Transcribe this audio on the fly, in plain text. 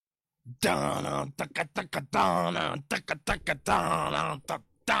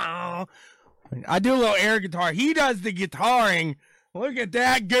I do a little air guitar. He does the guitaring. Look at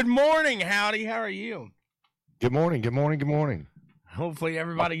that. Good morning, Howdy. How are you? Good morning. Good morning. Good morning. Hopefully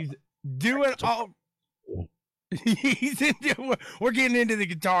everybody's doing all. We're getting into the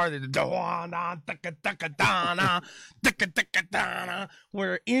guitar.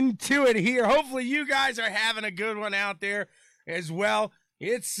 We're into it here. Hopefully you guys are having a good one out there as well.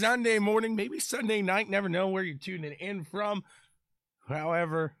 It's Sunday morning, maybe Sunday night. Never know where you're tuning in from.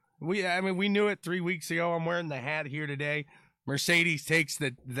 However, we knew it 3 weeks ago. I'm wearing the hat here today. Mercedes takes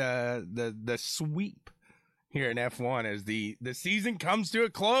the sweep here in F1 as the season comes to a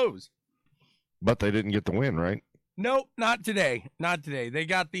close. But they didn't get the win, right? Nope, not today. Not today. They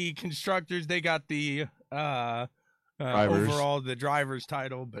got the constructors. They got the overall the driver's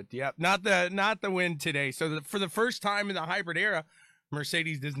title. But yeah, not the win today. So for the first time in the hybrid era,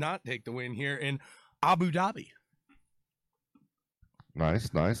 Mercedes does not take the win here in Abu Dhabi.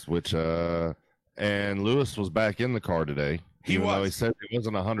 Nice. Which and Lewis was back in the car today. He said he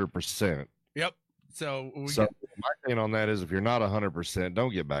wasn't 100%. Yep. So my thing on that is if you're not 100%,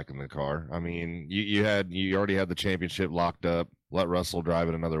 don't get back in the car. I mean, you already had the championship locked up. Let Russell drive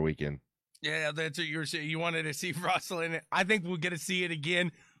it another weekend. Yeah, that's what you were saying. You wanted to see Russell in it. I think we'll get to see it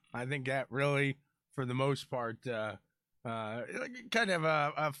again. I think that really, for the most part, kind of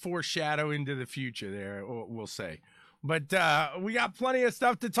a foreshadow into the future there, we'll say. But we got plenty of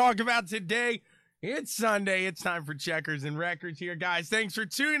stuff to talk about today. It's Sunday. It's time for Checkers and Records here, guys. Thanks for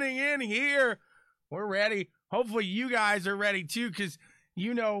tuning in here. We're ready. Hopefully you guys are ready too, because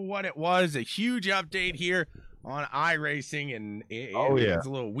you know what it was. A huge update here on iRacing, and it's a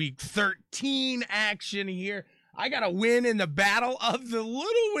little week 13 action here. I got a win in the Battle of the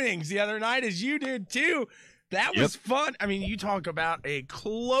Little Wings the other night, as you did too. That was fun. I mean, you talk about a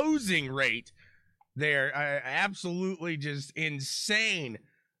closing rate there. Absolutely just insane.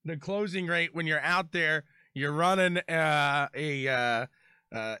 The closing rate when you're out there, you're running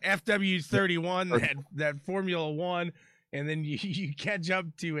FW31, that Formula One, and then you catch up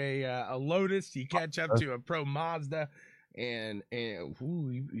to a Lotus, you catch up to a Pro Mazda, and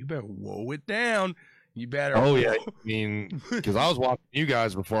you better whoa it down. You better. Oh yeah, I mean, because I was watching you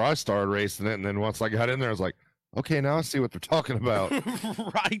guys before I started racing it, and then once I got in there, I was like, okay, now I see what they're talking about.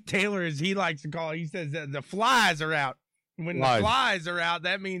 Right, Taylor, as he likes to call it, he says that the flies are out. When the flies are out,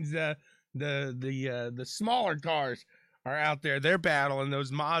 that means the smaller cars are out there. They're battling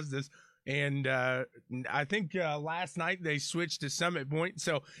those Mazdas. And I think last night they switched to Summit Point.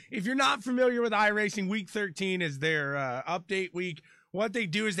 So if you're not familiar with iRacing, week 13 is their update week. What they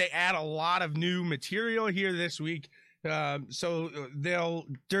do is they add a lot of new material here this week. So they'll,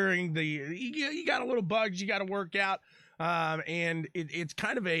 during you got a little bugs you got to work out. And it's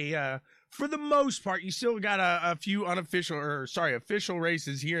kind of a, for the most part, you still got a few official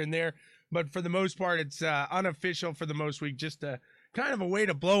races here and there. But for the most part, it's unofficial for the most week, just kind of a way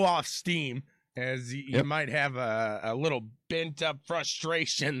to blow off steam, as you might have a little bent up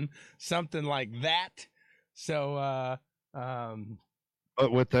frustration, something like that. So,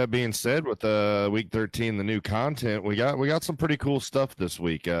 but with that being said, with week 13, the new content, we got some pretty cool stuff this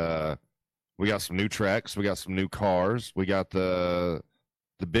week. We got some new tracks, we got some new cars, we got the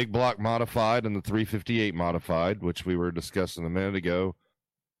big block modified and the 358 modified, which we were discussing a minute ago.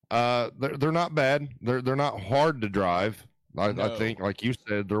 They're not bad. They're not hard to drive. I think, like you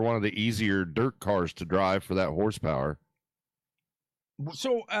said, they're one of the easier dirt cars to drive for that horsepower.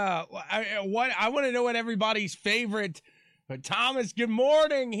 So, I want to know what everybody's favorite. Thomas, good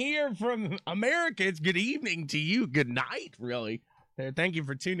morning here from America. It's good evening to you. Good night, really. Thank you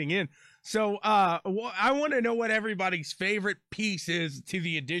for tuning in. So, I want to know what everybody's favorite piece is to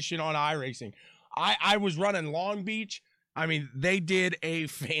the addition on iRacing. I was running Long Beach. I mean, they did a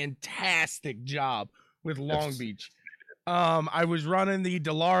fantastic job with Long Beach. I was running the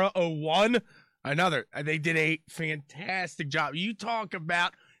Dallara 01. They did a fantastic job. You talk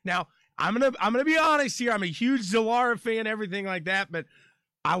about, now I'm gonna be honest here. I'm a huge Dallara fan, everything like that, but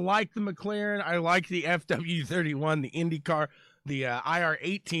I like the McLaren. I like the FW31, the IndyCar, the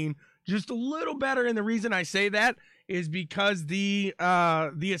IR18, just a little better. And the reason I say that is because the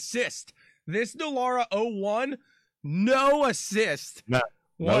assist. This Dallara 01. No assist.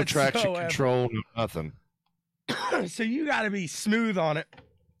 No traction control, nothing. So you got to be smooth on it.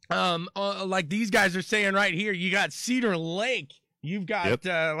 Like these guys are saying right here, you got Cedar Lake. You've got,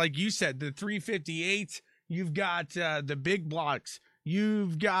 like you said, the 358. You've got the big blocks.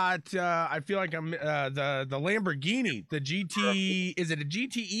 You've got, I feel like I'm the Lamborghini, the GT. Is it a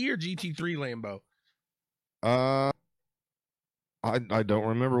GTE or GT3 Lambo? I don't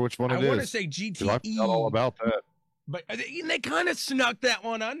remember which one I it is. want to say 'Cause I GTE. forgot all about that. But they kind of snuck that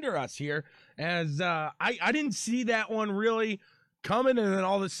one under us here, as I didn't see that one really coming, and then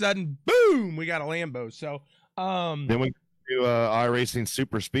all of a sudden, boom, we got a Lambo. So Then we do iRacing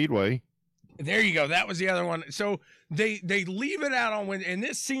Super Speedway. there you go. That was the other one. So they leave it out on when, and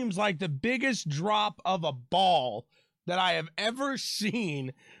this seems like the biggest drop of a ball that I have ever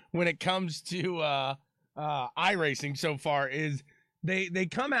seen when it comes to iRacing so far. Is they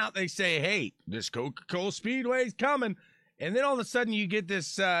come out, they say, hey, this Coca-Cola Speedway's coming, and then all of a sudden you get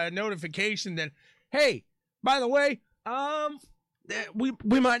this notification that, hey, by the way,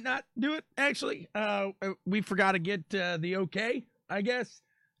 we might not do it, actually. We forgot to get the okay, I guess.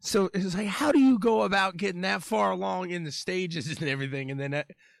 So it's like, how do you go about getting that far along in the stages and everything? And then,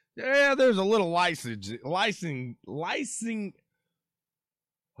 there's a little licensing.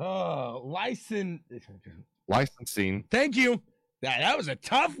 Thank you. That was a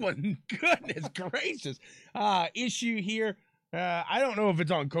tough one. Goodness gracious. Issue here. I don't know if it's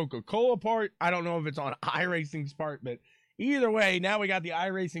on Coca-Cola part. I don't know if it's on iRacing's part, but either way, now we got the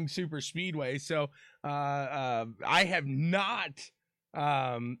iRacing Super Speedway. So I have not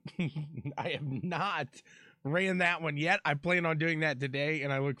ran that one yet. I plan on doing that today,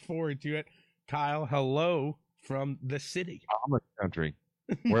 and I look forward to it. Kyle, hello from the city. Amish country.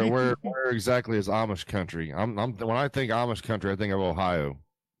 Where exactly is Amish country? I'm when I think Amish country, I think of Ohio.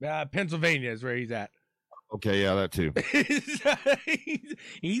 Pennsylvania is where he's at. Okay, yeah, that too.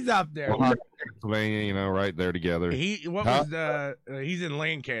 he's up there. Ohio, Pennsylvania, right there together. He's in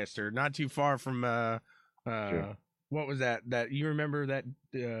Lancaster, not too far from sure. What was that you remember that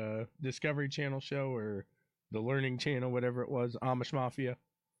Discovery Channel show or the Learning Channel, whatever it was, Amish Mafia?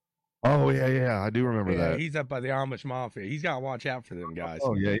 Oh yeah, I do remember that. He's up by the Amish Mafia. He's got to watch out for them guys.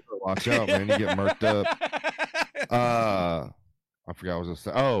 Oh yeah, you better watch out, man. You get murked up. I forgot what I was gonna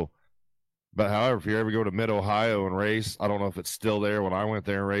say. Oh, but however, if you ever go to Mid Ohio and race, I don't know if it's still there. When I went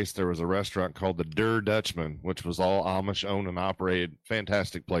there and raced, there was a restaurant called the Der Dutchman, which was all Amish owned and operated.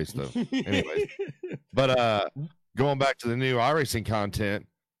 Fantastic place though. Anyway, but going back to the new iRacing content.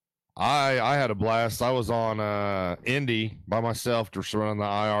 I had a blast. I was on Indy by myself just running the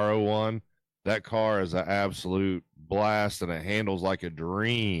IR01. That car is an absolute blast, and it handles like a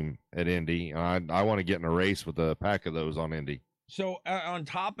dream at Indy. And I want to get in a race with a pack of those on Indy. So on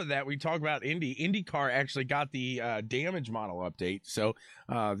top of that, we talk about Indy. IndyCar actually got the damage model update. So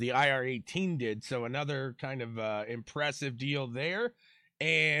the IR18 did. So another kind of impressive deal there.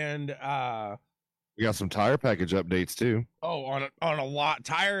 And we got some tire package updates too. Oh, on a lot.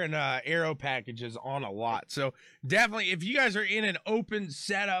 Tire and aero packages on a lot. So definitely, if you guys are in an open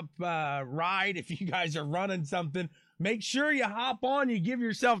setup ride, if you guys are running something, make sure you hop on. You give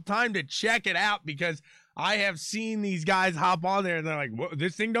yourself time to check it out, because I have seen these guys hop on there and they're like,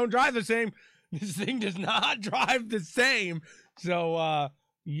 this thing don't drive the same. This thing does not drive the same. So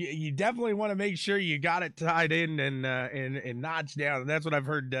you definitely want to make sure you got it tied in and notched down. And that's what I've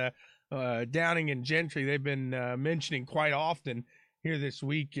heard Downing and Gentry, they've been mentioning quite often here this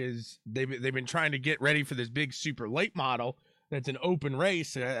week, is they've been trying to get ready for this big super late model that's an open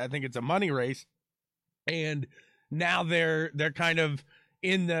race. I think it's a money race, and now they're kind of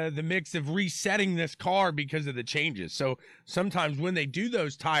in the mix of resetting this car because of the changes. So sometimes when they do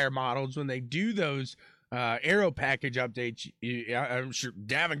those tire models, when they do those aero package updates, I'm sure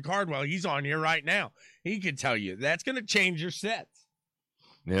Davin Cardwell, he's on here right now, he could tell you that's going to change your sets.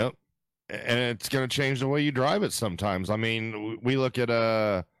 Yep. And it's going to change the way you drive it sometimes. I mean, we look at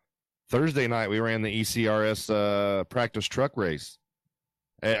Thursday night, we ran the ECRS practice truck race.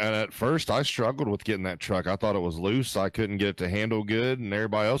 And at first, I struggled with getting that truck. I thought it was loose. I couldn't get it to handle good. And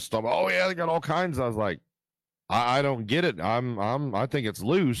everybody else thought, oh, yeah, they got all kinds. I was like, I don't get it. I think it's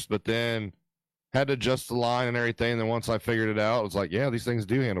loose. But then had to adjust the line and everything. And then once I figured it out, it was like, yeah, these things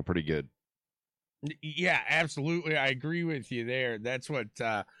do handle pretty good. Yeah, absolutely. I agree with you there. That's what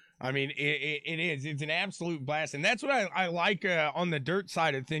I mean, it is. It's an absolute blast. And that's what I like on the dirt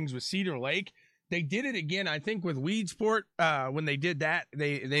side of things with Cedar Lake. They did it again, I think, with Weed Sport. When they did that,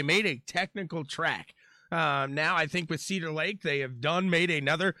 they made a technical track. Now, I think with Cedar Lake, they have made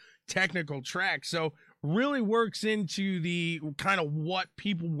another technical track. So really works into the kind of what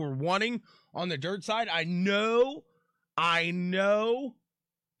people were wanting on the dirt side. I know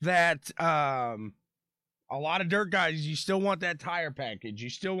that a lot of dirt guys, you still want that tire package. You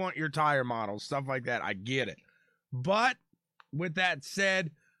still want your tire models, stuff like that. I get it. But with that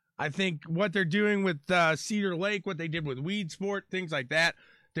said, I think what they're doing with Cedar Lake, what they did with Weed Sport, things like that,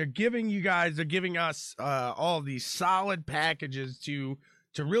 they're giving us all of these solid packages to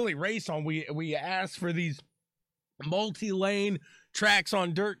really race on. We asked for these multi-lane tracks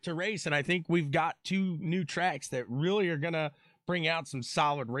on dirt to race, and I think we've got 2 new tracks that really are gonna bring out some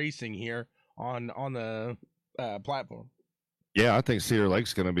solid racing here on the platform. Yeah, I think Cedar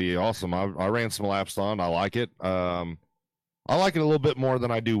Lake's going to be awesome. I ran some laps on. I like it. I like it a little bit more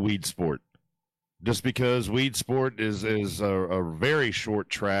than I do Weed Sport, just because Weed Sport is a very short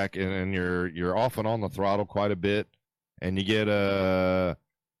track, and you're off and on the throttle quite a bit, and you get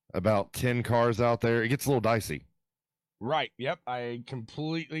about 10 cars out there. It gets a little dicey. Right. Yep. I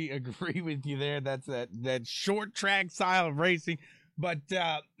completely agree with you there. That's that short track style of racing. But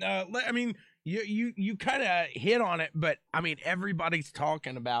I mean, you kind of hit on it, but I mean, everybody's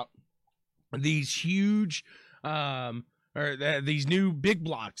talking about these huge these new big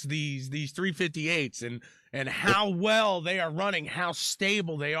blocks, these 358s, and how well they are running, how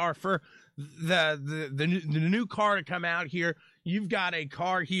stable they are for the new car to come out here. You've got a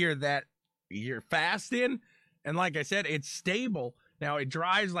car here that you're fast in, and like I said, it's stable. Now it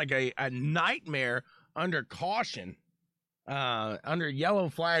drives like a nightmare under caution. Under yellow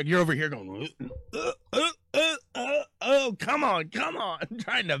flag, you're over here going, oh, come on,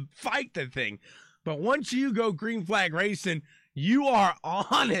 trying to fight the thing. But once you go green flag racing, you are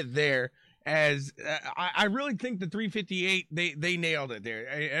on it there. As I really think the 358, they nailed it there.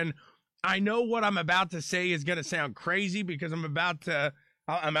 And I know what I'm about to say is going to sound crazy because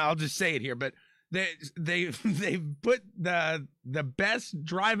I'll just say it here, but they've put the best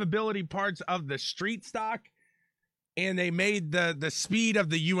drivability parts of the street stock, and they made the speed of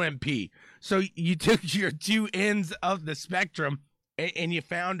the UMP. So you took your 2 ends of the spectrum and you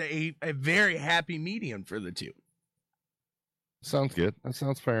found a very happy medium for the 2. Sounds good. That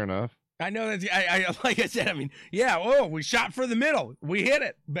sounds fair enough. I know that I like I said, I mean, yeah, oh, we shot for the middle. We hit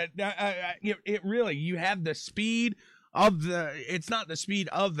it. But it really, you have the speed of it's not the speed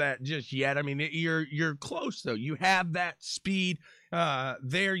of that just yet. I mean, you're close though. You have that speed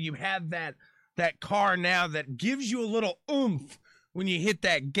there. You have that car now that gives you a little oomph when you hit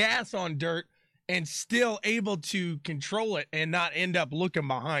that gas on dirt and still able to control it and not end up looking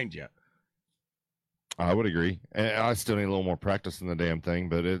behind you. I would agree. I still need a little more practice in the damn thing,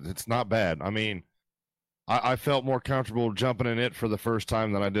 but it's not bad. I mean, I felt more comfortable jumping in it for the first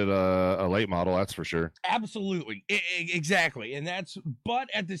time than I did a late model. That's for sure. Absolutely. Exactly. But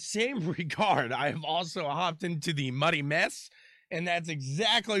at the same regard, I have also hopped into the Muddy Mess. And that's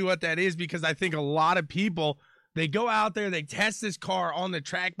exactly what that is, because I think a lot of people, they go out there, they test this car on the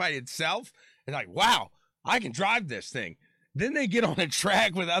track by itself, and like, wow, I can drive this thing. Then they get on a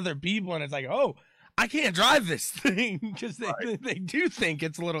track with other people, and it's like, oh, I can't drive this thing, because they do think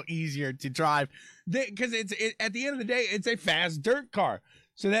it's a little easier to drive. Because at the end of the day, it's a fast dirt car.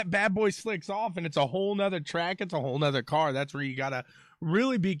 So that bad boy slicks off, and it's a whole nother track. It's a whole nother car. That's where you got to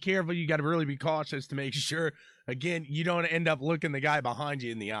really be careful. You got to really be cautious to make sure, again, you don't end up looking the guy behind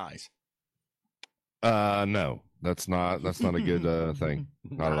you in the eyes. No, that's not a good thing.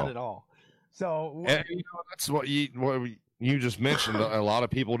 Not at all. So and, that's what you just mentioned. A lot of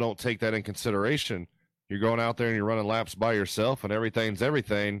people don't take that in consideration. You're going out there and you're running laps by yourself, and everything's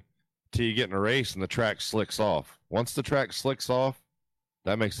everything till you get in a race and the track slicks off. Once the track slicks off,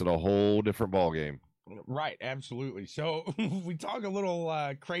 that makes it a whole different ball game. Right, absolutely. So we talk a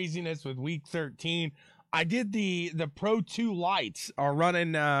little craziness with week 13. I did the Pro 2 lights are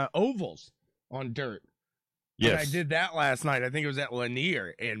running ovals on dirt. Yes. And I did that last night. I think it was at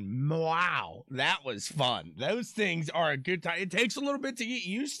Lanier, and wow, that was fun. Those things are a good time. It takes a little bit to get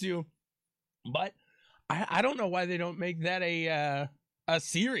used to, but I don't know why they don't make that a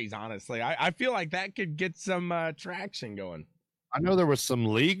series, honestly. I feel like that could get some traction going. I know there was some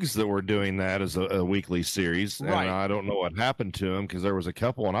leagues that were doing that as a weekly series, right. And I don't know what happened to them, because there was a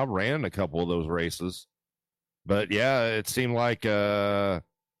couple, and I ran a couple of those races. But yeah, it seemed like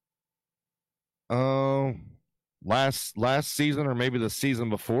last season, or maybe the season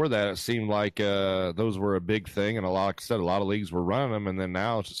before that, it seemed like those were a big thing, and like I said, a lot of leagues were running them, and then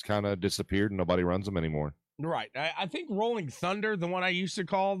now it's just kind of disappeared and nobody runs them anymore. Right. I think Rolling Thunder, the one I used to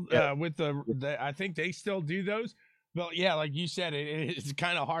call with the I think they still do those. But yeah, like you said, it's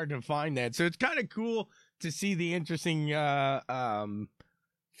kind of hard to find that. So it's kind of cool to see the interesting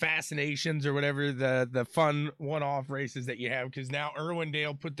fascinations or whatever, the fun one-off races that you have, because now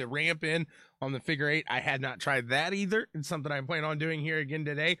Irwindale put the ramp in on the figure 8. I had not tried that either. It's something I plan on doing here again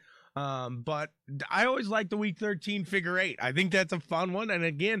today. But I always like the week 13 figure 8. I think that's a fun one. And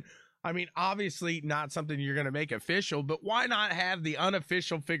again, I mean, obviously not something you're going to make official, but why not have the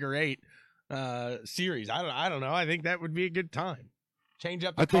unofficial figure 8 series? I don't know. I think that would be a good time. Change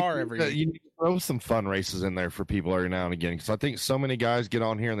up the I think car every that week. you need to throw some fun races in there for people every now and again, because I think so many guys get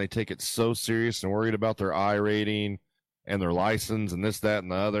on here and they take it so serious and worried about their I rating and their license and this, that,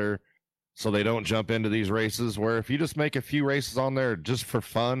 and the other, so they don't jump into these races. Where if you just make a few races on there just for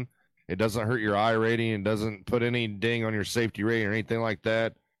fun, it doesn't hurt your I rating and doesn't put any ding on your safety rating or anything like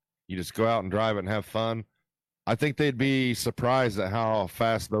that. You just go out and drive it and have fun. I think they'd be surprised at how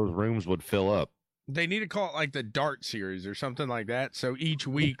fast those rooms would fill up. They need to call it like the Dart Series or something like that. So each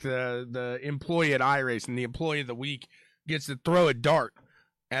week, the employee at iRace and the employee of the week gets to throw a dart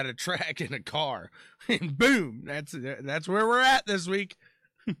at a track in a car, and boom, that's where we're at this week.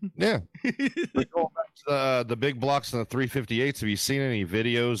 Yeah. But going back to the big blocks and the 358s, have you seen any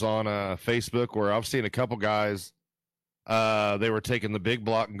videos on Facebook where I've seen a couple guys, they were taking the big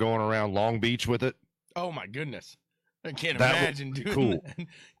block and going around Long Beach with it? Oh my goodness. I can't That imagine was doing cool. that. That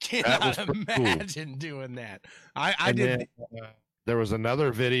Cannot was pretty cool. imagine doing that. I And did. then, there was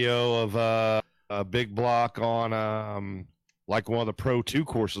another video of a big block on like one of the Pro 2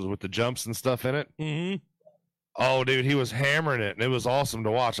 courses with the jumps and stuff in it. Mm-hmm. Oh, dude, he was hammering it, and it was awesome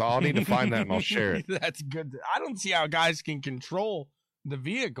to watch. I'll need to find that and I'll share it. That's good. I don't see how guys can control the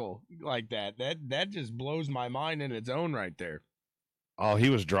vehicle like that. That just blows my mind in its own right there. Oh,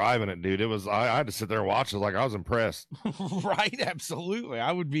 he was driving it, dude. It was I had to sit there and watch it. Like, I was impressed. Right, absolutely.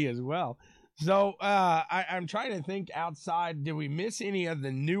 I would be as well. So I'm trying to think outside. Did we miss any of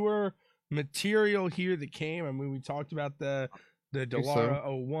the newer material here that came? I mean, we talked about the Dallara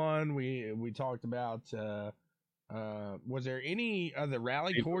 01. We talked about was there any other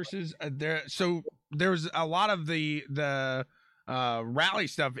rally courses there? So there was a lot of the rally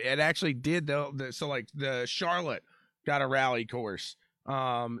stuff. It actually did so like the Charlotte got a rally course.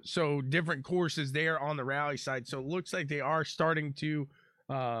 So different courses there on the rally side. So it looks like they are starting to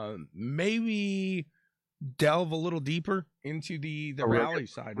maybe delve a little deeper into the rally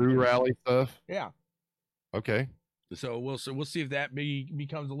side. Through rally stuff. Yeah. Okay. So we'll see if that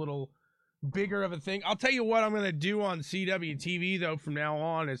becomes a little bigger of a thing. I'll tell you what I'm going to do on CWTV though from now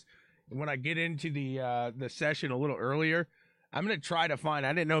on is when I get into the session a little earlier, I'm going to try to find,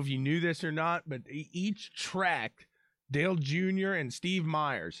 I didn't know if you knew this or not, but each track, Dale Jr. and Steve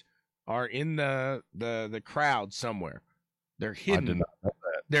Myers are in the crowd somewhere. They're hidden. I did not know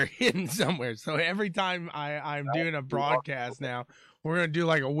that. They're hidden somewhere. So every time I'm doing a broadcast now, we're going to do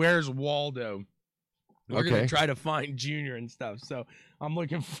like a Where's Waldo. We're going to try to find Junior and stuff. So I'm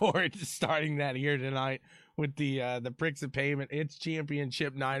looking forward to starting that here tonight with the Pricks of Pavement. It's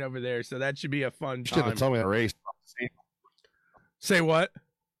championship night over there. So that should be a fun time. Should have told me that race. Say what?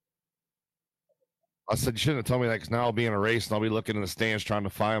 I said, you shouldn't have told me that because now I'll be in a race and I'll be looking in the stands trying to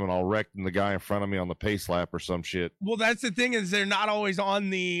find him and I'll wreck the guy in front of me on the pace lap or some shit. Well, that's the thing is they're not always in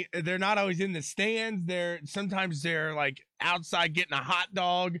the stands. Sometimes they're like outside getting a hot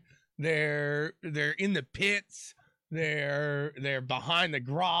dog. They're in the pits. They're behind the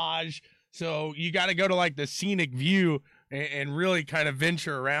garage. So you got to go to like the scenic view and really kind of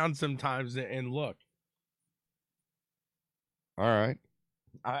venture around sometimes and look. All right.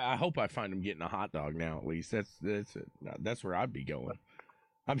 I hope I find them getting a hot dog now. At least that's where I'd be going.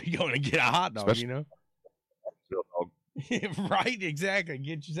 I'd be going to get a hot dog, Especially right? Exactly.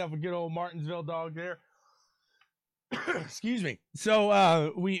 Get yourself a good old Martinsville dog there. Excuse me.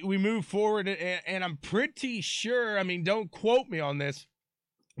 So we move forward, and I'm pretty sure. I mean, don't quote me on this,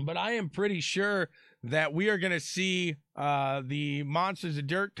 but I am pretty sure that we are going to see the Monsters of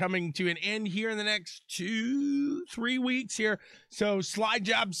Dirt coming to an end here in the next 2-3 weeks here. So Slide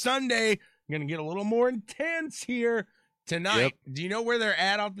Job Sunday going to get a little more intense here tonight. Yep. Do you know where they're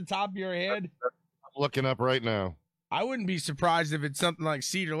at off the top of your head? I'm looking up right now. I wouldn't be surprised if it's something like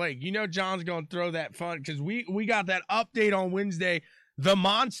Cedar Lake. You know John's going to throw that fun because we got that update on Wednesday. The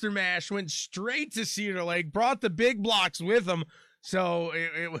Monster Mash went straight to Cedar Lake, brought the big blocks with them. So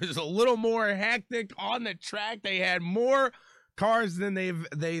it was a little more hectic on the track. They had more cars than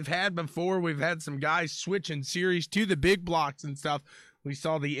they've had before. We've had some guys switching series to the big blocks and stuff. We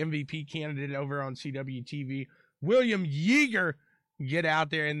saw the MVP candidate over on CWTV, William Yeager, get out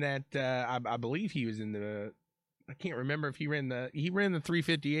there in that. I believe he was in the. I can't remember if he ran the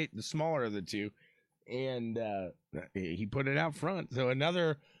 358, the smaller of the two, and he put it out front. So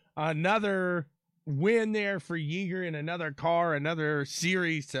another win there for Yeager in another car, another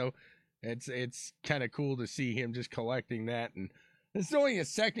series. So it's kind of cool to see him just collecting that. And it's only his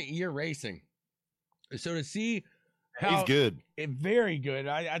second year racing. So to see how he's good, very good.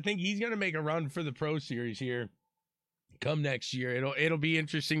 I think he's going to make a run for the Pro Series here come next year. It'll be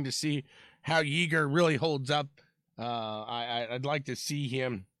interesting to see how Yeager really holds up. I'd like to see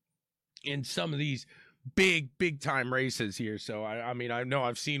him in some of these big time races here. So I mean, I know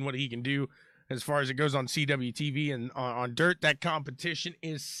I've seen what he can do as far as it goes on CWTV and on dirt. That competition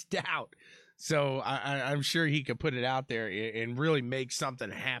is stout. So I'm sure he could put it out there and really make something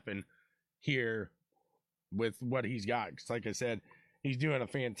happen here with what he's got. Because like I said, he's doing a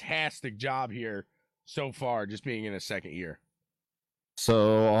fantastic job here so far, just being in his second year.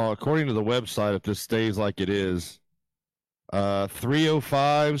 So according to the website, if this stays like it is,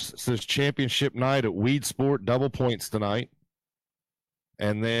 305s says championship night at Weed Sport, double points tonight.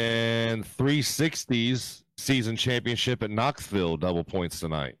 And then 360s season championship at Knoxville, double points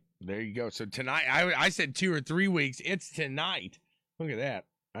tonight. There you go. So tonight, I said 2 or 3 weeks. It's tonight. Look at that.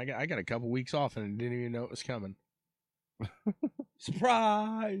 I got a couple weeks off and didn't even know it was coming.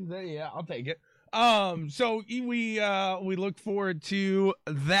 Surprise! Yeah, I'll take it. So we look forward to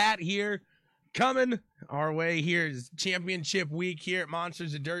that here coming our way. Here is championship week here at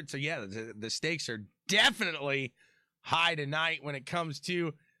Monsters of Dirt. So yeah, the stakes are definitely high tonight when it comes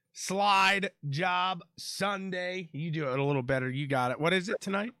to Slide Job Sunday. You do it a little better. You got it. What is it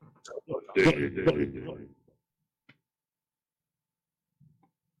tonight?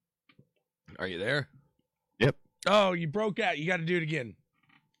 Are you there? Yep. Oh, you broke out. You got to do it again.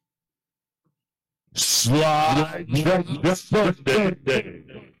 Slide Job Sunday.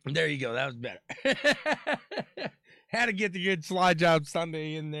 There you go. That was better. Had to get the good Slide Job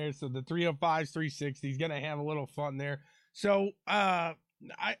Sunday in there. So the 305s, 360s, going to have a little fun there. So I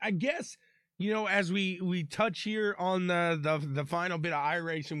guess, you know, as we touch here on the final bit of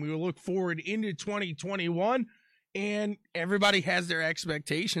iRacing, we will look forward into 2021, and everybody has their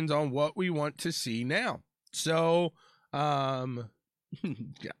expectations on what we want to see now. So I'm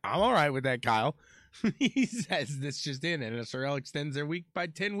all right with that, Kyle. He says this just in, and SRL extends their week by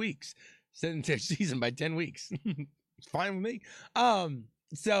 10 weeks, extends their season by 10 weeks. It's fine with me.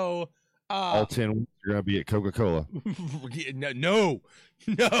 So all 10 weeks are gonna be at Coca-Cola. No.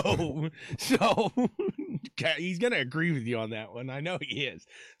 So he's gonna agree with you on that one. I know he is.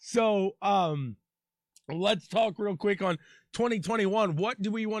 So let's talk real quick on 2021. What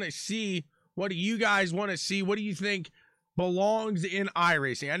do we want to see? What do you guys want to see? What do you think belongs in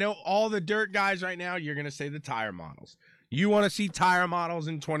iRacing? I know all the dirt guys right now, you're gonna say the tire models. You want to see tire models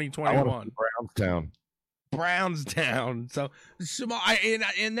in 2021. Brownstown. So small,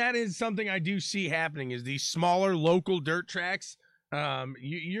 and that is something I do see happening, is these smaller local dirt tracks.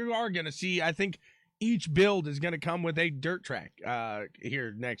 You are going to see, I think each build is going to come with a dirt track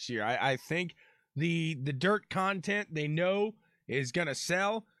here next year. I think the dirt content they know is going to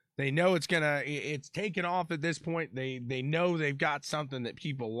sell. They know it's taken off at this point. They know they've got something that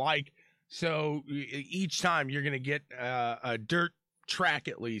people like. So each time you're going to get a dirt track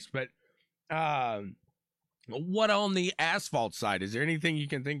at least. But what on the asphalt side? Is there anything you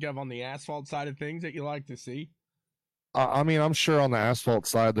can think of on the asphalt side of things that you like to see? I mean, I'm sure on the asphalt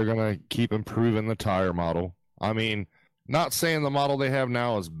side, they're going to keep improving the tire model. I mean, not saying the model they have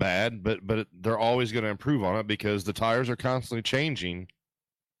now is bad, but they're always going to improve on it because the tires are constantly changing,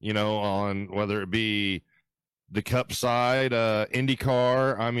 you know, on whether it be the Cup side,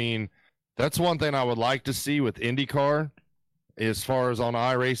 IndyCar. I mean, that's one thing I would like to see with IndyCar as far as on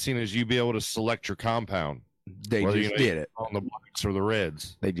iRacing is you be able to select your compound. They just did it on the blacks or the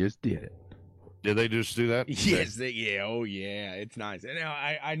reds. They just did it. Did they just do that? Yes, yeah. Oh, yeah. It's nice. And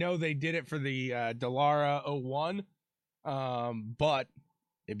I know they did it for the Dallara 01, but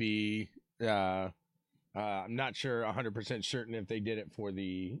it'd be I'm not sure 100% certain if they did it for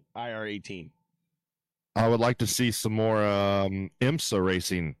the IR18. I would like to see some more IMSA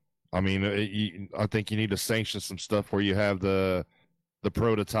racing. I mean, I think you need to sanction some stuff where you have the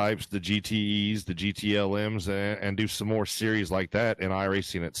prototypes, the GTEs, the GTLMs, and do some more series like that in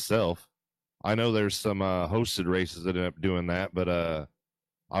iRacing itself. I know there's some hosted races that end up doing that, but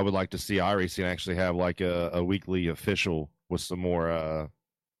I would like to see iRacing actually have like a weekly official with some more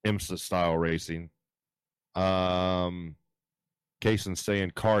IMSA style racing. Kaysen's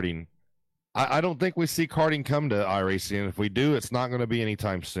saying karting. I don't think we see karting come to iRacing, and if we do, it's not going to be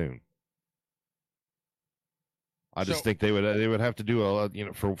anytime soon. I just think they would have to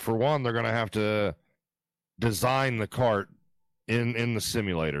do for one, they're going to have to design the kart in the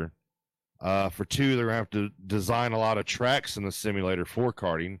simulator. For two, they're going to have to design a lot of tracks in the simulator for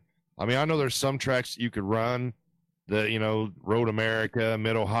karting. I mean, I know there's some tracks that you could run, Road America,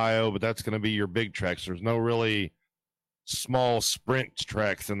 Mid Ohio, but that's going to be your big tracks. There's no really small sprint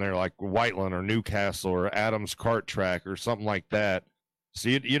tracks in there like Whiteland or Newcastle or Adams Kart Track or something like that. So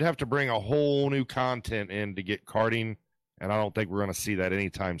you'd have to bring a whole new content in to get karting, and I don't think we're going to see that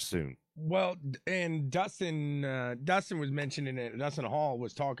anytime soon. Well, and Dustin was mentioning it. Dustin Hall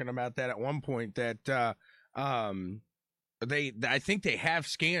was talking about that at one point that um, I think they have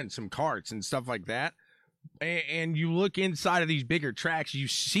scanned some carts and stuff like that. And you look inside of these bigger tracks, you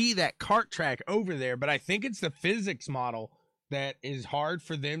see that cart track over there, but I think it's the physics model that is hard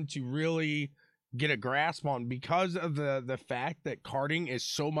for them to really get a grasp on because of the fact that karting is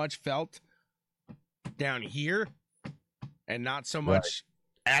so much felt down here and not so Right. much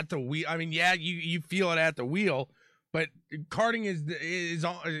at the wheel. I mean, yeah, you feel it at the wheel, but karting is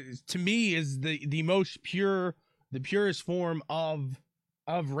to me is the most pure, the purest form of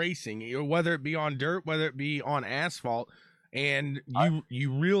racing, whether it be on dirt, whether it be on asphalt, and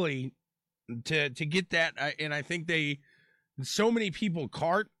you really to get that. And I think so many people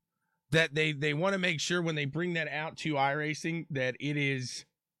kart that they want to make sure when they bring that out to iRacing that it is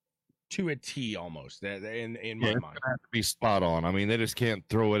to a T almost. That in my It's mind, gonna have to be spot on. I mean, they just can't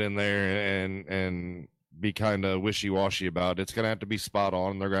throw it in there and be kind of wishy washy about it. It's gonna have to be spot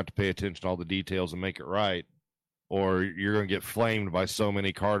on. They're gonna have to pay attention to all the details and make it right, or you're gonna get flamed by so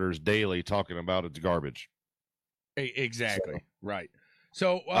many carters daily talking about it's garbage. Exactly right.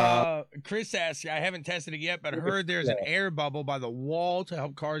 So Chris asks, I haven't tested it yet, but I heard there's an air bubble by the wall to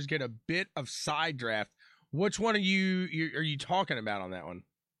help cars get a bit of side draft. Which one are you talking about on that one?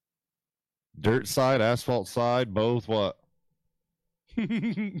 Dirt side, asphalt side, both. What?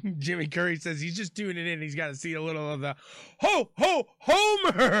 Jimmy Curry says he's just doing it in. He's got to see a little of the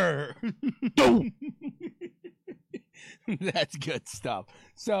Homer. That's good stuff.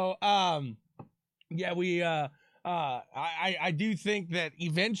 So yeah, we I do think that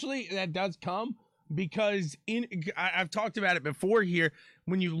eventually that does come because I've talked about it before here.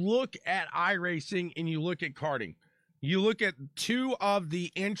 When you look at iRacing and you look at karting, you look at two of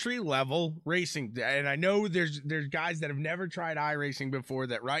the entry level racing, and I know there's guys that have never tried iRacing before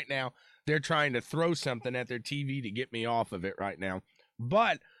that right now they're trying to throw something at their TV to get me off of it right now.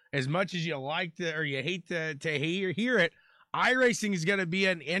 But as much as you like to or you hate to hear it, iRacing is going to be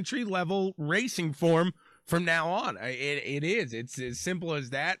an entry level racing form from now on. It is. It's as simple as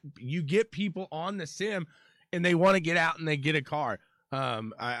that. You get people on the sim and they want to get out and they get a car.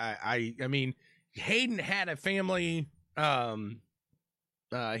 I mean, Hayden had a family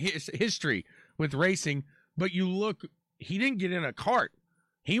history with racing, but you look, he didn't get in a cart.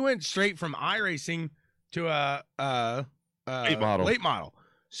 He went straight from iRacing to a late model.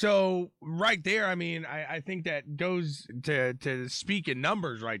 So right there, I mean, I think that goes to speak in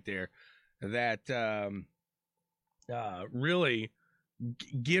numbers right there. That really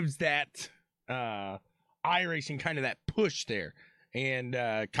gives that iRacing kind of that push there. And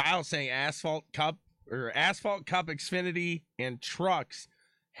Kyle saying Asphalt Cup Xfinity and trucks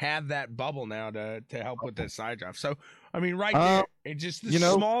have that bubble now to help with the side draft. So I mean, right there, it's just the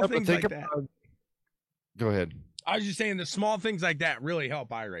small things like that. Go ahead. I was just saying the small things like that really help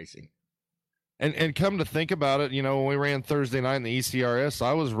iRacing. And come to think about it, when we ran Thursday night in the ECRS,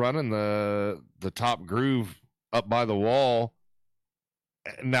 I was running the top groove up by the wall.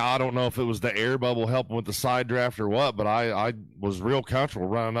 Now, I don't know if it was the air bubble helping with the side draft or what, but I was real comfortable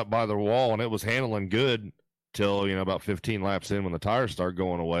running up by the wall, and it was handling good till, about 15 laps in when the tires started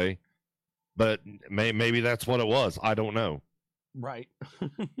going away. But maybe that's what it was. I don't know. Right.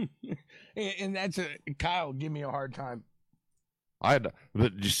 And that's Kyle give me a hard time. But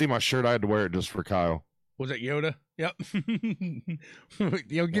did you see my shirt? I had to wear it just for Kyle. Was it Yoda? Yep.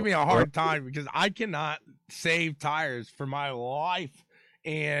 He'll give me a hard time because I cannot save tires for my life.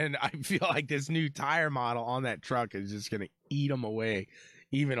 And I feel like this new tire model on that truck is just going to eat them away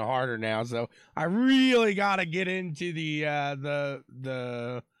even harder now. So I really got to get into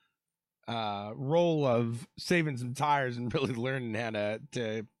the role of saving some tires and really learning how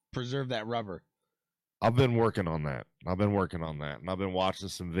to preserve that rubber. I've been working on that. And I've been watching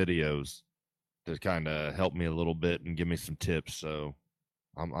some videos to kind of help me a little bit and give me some tips. So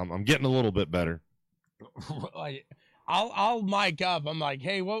I'm getting a little bit better. I'll mic up. I'm like,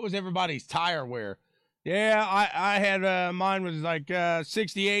 hey, what was everybody's tire wear? Yeah, I had mine was like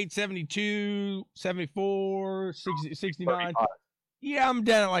 68, 72, 74, 60, 69. 35. Yeah, I'm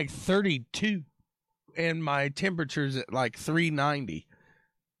down at like 32, and my temperature's at like 390.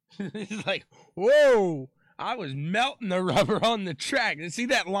 It's like, whoa, I was melting the rubber on the track. See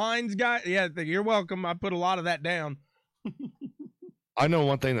that lines, guy? Yeah, you're welcome. I put a lot of that down. I know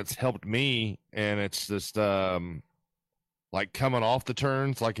one thing that's helped me, and it's just like coming off the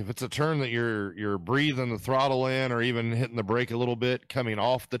turns. Like if it's a turn that you're breathing the throttle in or even hitting the brake a little bit, coming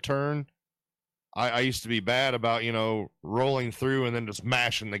off the turn. I used to be bad about, rolling through and then just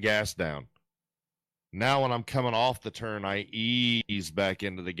mashing the gas down. Now when I'm coming off the turn, I ease back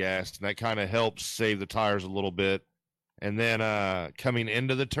into the gas, and that kind of helps save the tires a little bit. And then coming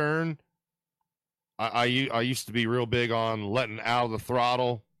into the turn, I used to be real big on letting out of the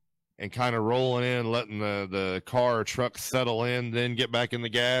throttle and kind of rolling in, letting the car or truck settle in, then get back in the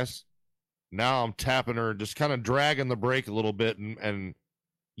gas. Now I'm tapping her, just kind of dragging the brake a little bit and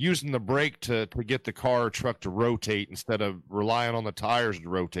using the brake to get the car or truck to rotate instead of relying on the tires to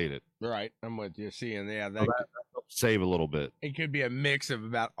rotate it. Right, I'm with you. Seeing, yeah, So that helps save a little bit. it could be a mix of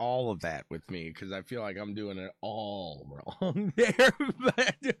about all of that with me because I feel like I'm doing it all wrong there.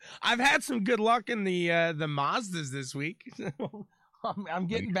 But I've had some good luck in the Mazdas this week. So I'm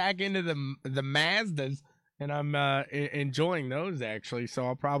getting back into the Mazdas, and I'm enjoying those actually. So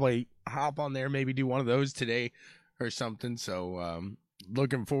I'll probably hop on there, maybe do one of those today or something. So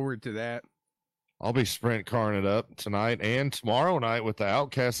looking forward to that. I'll be sprint carring it up tonight and tomorrow night with the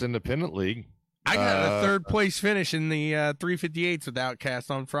Outcast Independent League. I got a third place finish in the 358s with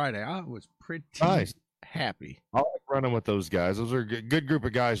Outcast on Friday. I was pretty happy. I like running with those guys. Those are a good group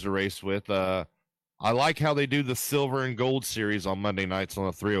of guys to race with. I like how they do the silver and gold series on Monday nights on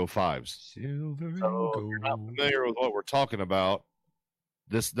the 305s. Silver and So if you're not familiar with what we're talking about,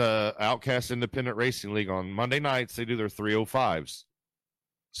 the Outcast Independent Racing League on Monday nights, they do their 305s.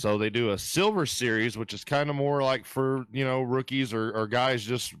 So they do a silver series, which is kind of more like for, rookies or guys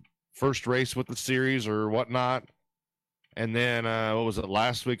just first race with the series or whatnot. And then, what was it,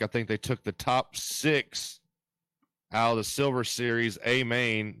 last week? I think they took the top 6 out of the silver series, A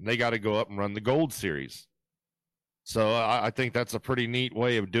main. They got to go up and run the gold series. So I think that's a pretty neat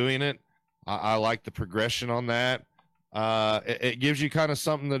way of doing it. I like the progression on that. It gives you kind of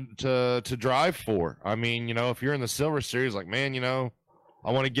something to drive for. I mean, if you're in the silver series, like, man,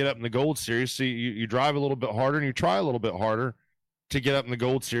 I want to get up in the gold series. So you drive a little bit harder and you try a little bit harder to get up in the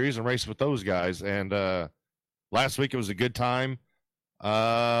gold series and race with those guys. And last week it was a good time. It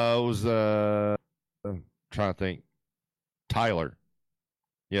was I'm trying to think. Tyler.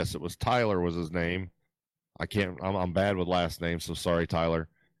 Yes, it was Tyler was his name. I'm bad with last names, so sorry, Tyler.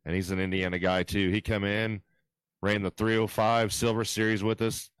 And he's an Indiana guy too. He come in, ran the 305 silver series with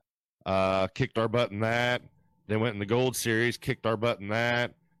us, kicked our butt in that. Then went in the gold series, kicked our butt in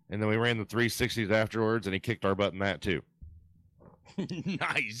that, and then we ran the 360s afterwards, and he kicked our butt in that too.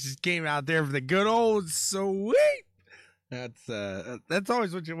 Nice, just came out there for the good old sweet. That's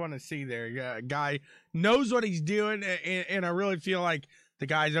always what you want to see there. Yeah, a guy knows what he's doing, and I really feel like the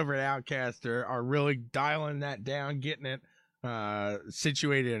guys over at Outcast are really dialing that down, getting it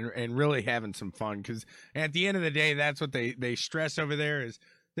situated, and really having some fun. Because at the end of the day, that's what they stress over there is.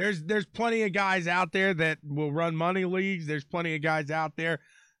 There's plenty of guys out there that will run money leagues. There's plenty of guys out there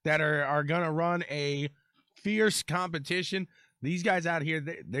that are going to run a fierce competition. These guys out here,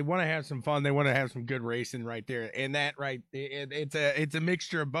 they want to have some fun. They want to have some good racing right there. And that it's a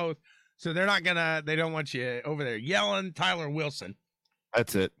mixture of both. So they don't want you over there yelling Tyler Wilson.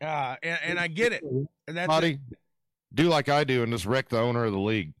 That's it. And I get it. And that's Buddy, do like I do and just wreck the owner of the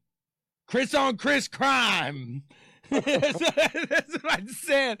league. Chris on Chris crime. That's what I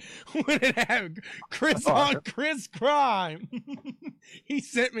said when it happened. Chris on Chris crime. He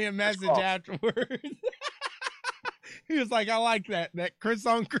sent me a message afterwards. He was like, I like that Chris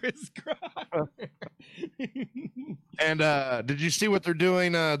on Chris crime. And did you see what they're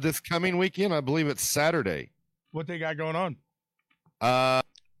doing this coming weekend? I believe it's Saturday. What they got going on?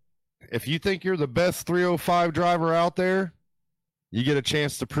 If you think you're the best 305 driver out there, you get a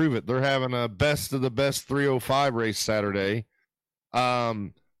chance to prove it. They're having a best of the best 305 race Saturday.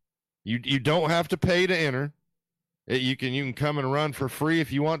 You don't have to pay to enter. You can come and run for free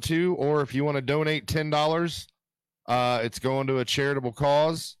if you want to, or if you want to donate $10, it's going to a charitable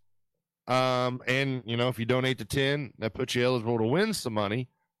cause. And if you donate to 10, that puts you eligible to win some money.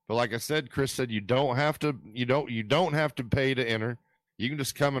 But like I said, Chris said you don't have to pay to enter. You can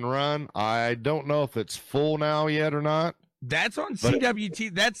just come and run. I don't know if it's full now yet or not. That's on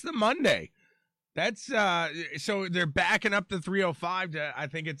CWT. That's the Monday. That's so they're backing up the 305 to, I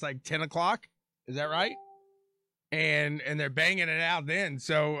think it's like 10 o'clock. Is that right? And they're banging it out then.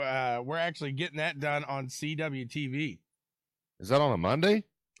 So we're actually getting that done on CWTV. Is that on a Monday?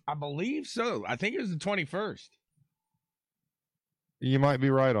 I believe so. I think it was the 21st. You might be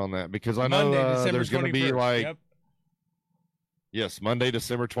right on that because I know there's going to be like, yes, Monday,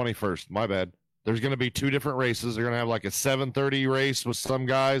 December 21st. My bad. There's going to be 2 different races. They're going to have like a 7:30 race with some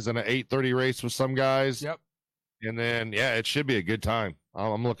guys and an 8:30 race with some guys. Yep. And then, yeah, it should be a good time.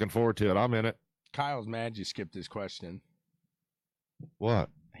 I'm looking forward to it. I'm in it. Kyle's mad you skipped his question.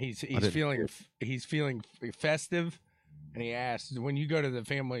 What? He's feeling festive And he asked, when you go to the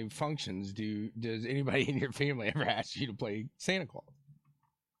family functions, does anybody in your family ever ask you to play Santa Claus?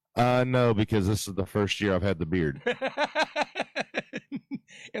 No, because this is the first year I've had the beard.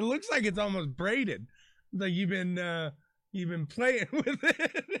 It looks like it's almost braided. Like you've been playing with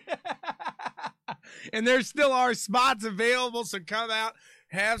it. And there still are spots available, so come out,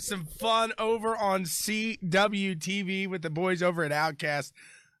 have some fun over on CWTV with the boys over at Outcast.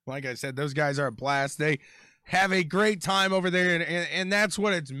 Like I said, those guys are a blast. They have a great time over there, and that's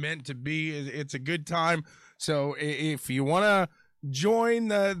what it's meant to be. It's a good time. So if you want to join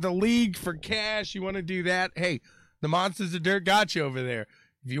the league for cash, you want to do that, hey, the Monsters of Dirt got you over there.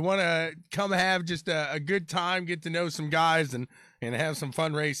 If you want to come have just a good time, get to know some guys, and have some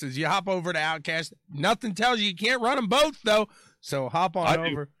fun races, you hop over to Outcast. Nothing tells you can't run them both, though. So hop on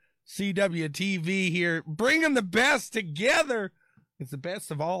over. CWTV here, bringing the best together. It's the best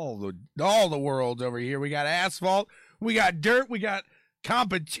of all the worlds over here. We got asphalt, we got dirt, we got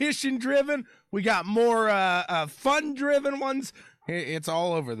competition driven, we got more fun driven ones. It's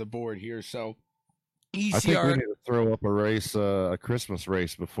all over the board here. So ECR, I think we need to throw up a race, a Christmas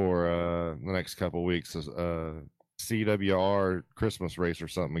race before the next couple weeks. CWR Christmas race or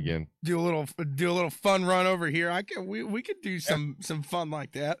something again. Do a little fun run over here. We could do some fun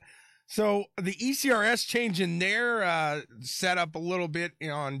like that. So the ECRS changing their setup a little bit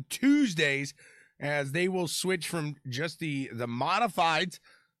on Tuesdays, as they will switch from just the modifieds.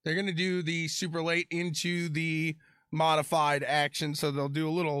 They're going to do the super late into the modified action. So they'll do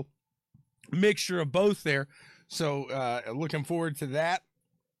a little mixture of both there. So looking forward to that.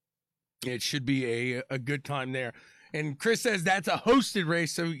 It should be a good time there. And Chris says that's a hosted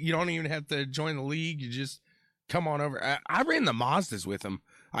race, so you don't even have to join the league. You just come on over. I ran the Mazdas with him.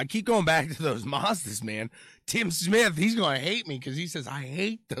 I keep going back to those Mazdas, man. Tim Smith, he's going to hate me because he says, I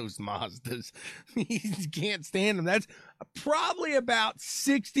hate those Mazdas. He can't stand them. That's probably about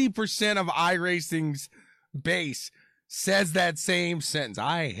 60% of iRacing's base says that same sentence.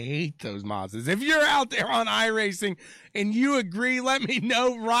 I hate those Mazdas. If you're out there on iRacing and you agree, let me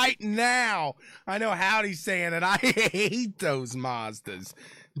know right now. I know Howdy's saying it. I hate those Mazdas.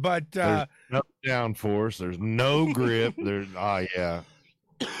 But there's no downforce. There's no grip. There's yeah.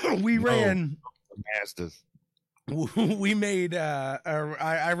 We ran Mazdas. We made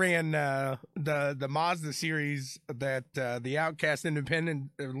I ran the Mazda series that the Outcast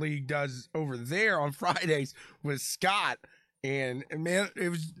Independent League does over there on Fridays with Scott, and man, it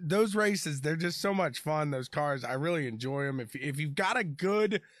was those races. They're just so much fun. Those cars, I really enjoy them. If you've got a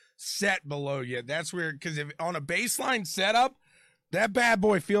good set below you, that's where, because if on a baseline setup, that bad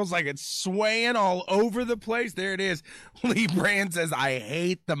boy feels like it's swaying all over the place. There it is. Lee Brand says, I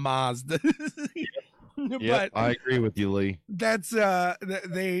hate the Mazda. Yeah, I agree with you, Lee. That's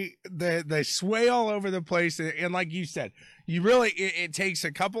they sway all over the place, and like you said, you really it takes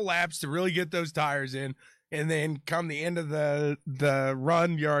a couple laps to really get those tires in, and then come the end of the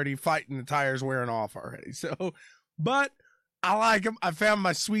run, you're already fighting the tires wearing off already. So, but I like them. I found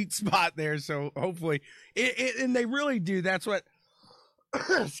my sweet spot there. So hopefully, and they really do. That's what.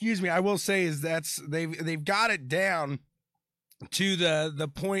 Excuse me. I will say is they've got it down to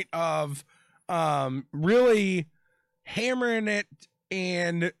the point of really hammering it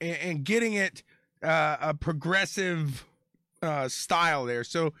and getting it a progressive style there.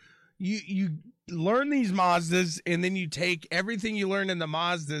 So you learn these Mazdas, and then you take everything you learned in the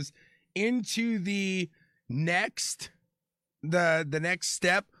Mazdas into the next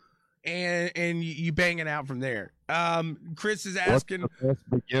step, and you bang it out from there. Chris is asking, what's the best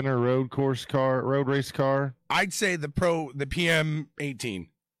beginner road race car? I'd say the PM18.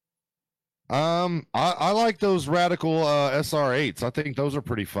 I like those radical SR8s. I think those are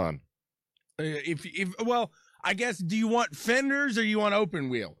pretty fun. Well, I guess, do you want fenders or you want open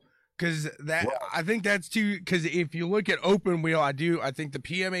wheel? Because I think that's too. Because if you look at open wheel, I think the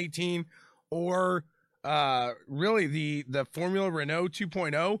PM18 or really the Formula Renault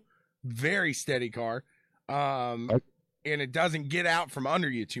 2.0, very steady car, and it doesn't get out from under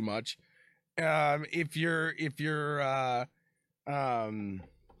you too much. If you're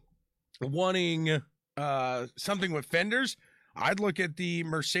wanting something with fenders, I'd look at the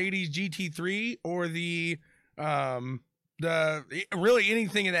Mercedes GT3 or the really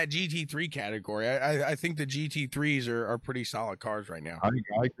anything in that GT3 category. I think the GT3s are pretty solid cars right now. I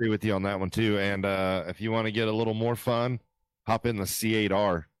agree with you on that one too. And if you want to get a little more fun, hop in the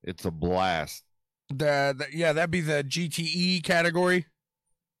C8R. It's a blast. That'd be the GTE category.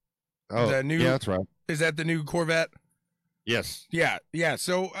 Oh, yeah, that's right. Is that the new Corvette? Yes. Yeah.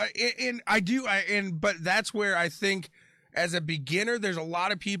 So, but that's where I think as a beginner, there's a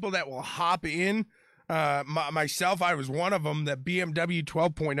lot of people that will hop in Myself, I was one of them, that BMW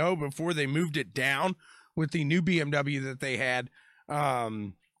 12.0 before they moved it down with the new BMW that they had.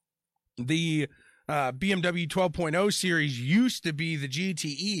 The BMW 12.0 series used to be the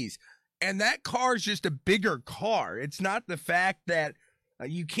GTEs, and that car is just a bigger car. It's not the fact that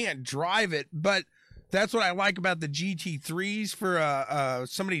you can't drive it, but that's what I like about the GT3s for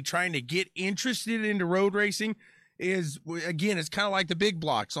somebody trying to get interested into road racing. Is, again, it's kind of like the big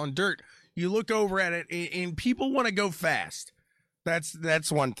blocks on dirt. You look over at it, and people want to go fast.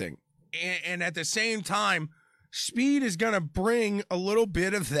 That's one thing, and at the same time, speed is going to bring a little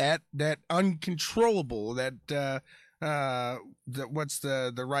bit of that uncontrollable, what's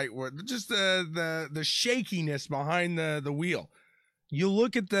the right word? Just the shakiness behind the wheel. You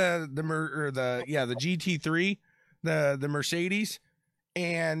look at the GT3, the Mercedes,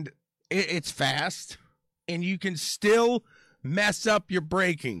 and it's fast, and you can still mess up your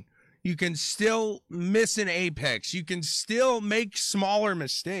braking. You can still miss an apex. You can still make smaller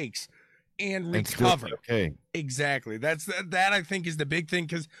mistakes and recover. Okay. Exactly. That I think is the big thing,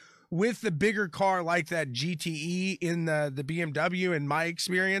 because with the bigger car like that GTE in the BMW, in my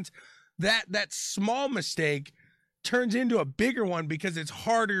experience, that small mistake turns into a bigger one because it's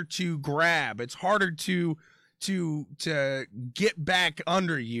harder to grab. It's harder to get back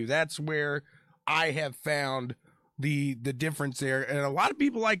under you. That's where I have found the difference there. And a lot of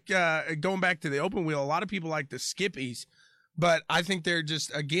people like going back to the open wheel. A lot of people like the Skippies, but I think they're just,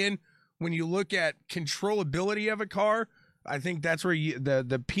 again, when you look at controllability of a car, I think that's where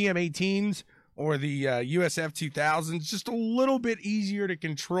the PM18s or the USF 2000s just a little bit easier to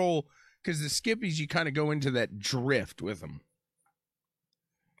control, because the Skippies, you kind of go into that drift with them.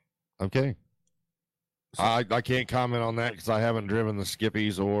 Okay. I can't comment on that because I haven't driven the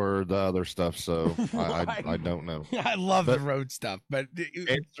Skippies or the other stuff, so right. I don't know. I love the road stuff, but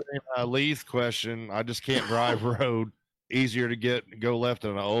answering Lee's question, I just can't drive road. Easier to go left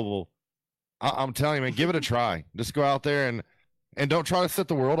in an oval. I'm telling you, man, give it a try. Just go out there and don't try to set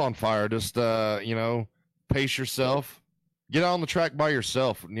the world on fire. Just pace yourself. Get on the track by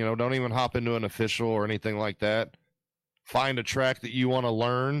yourself. Don't even hop into an official or anything like that. Find a track that you want to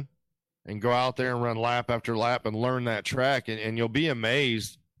learn and go out there and run lap after lap and learn that track, and you'll be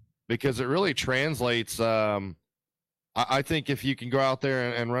amazed, because it really translates. I think if you can go out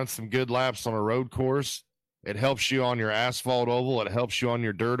there and run some good laps on a road course, it helps you on your asphalt oval. It helps you on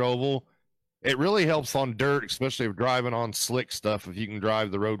your dirt oval. It really helps on dirt, especially if driving on slick stuff, if you can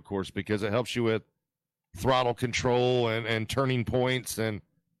drive the road course, because it helps you with throttle control and turning points. And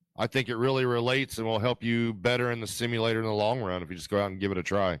I think it really relates and will help you better in the simulator in the long run if you just go out and give it a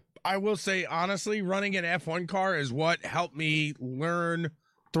try. I will say, honestly, running an F1 car is what helped me learn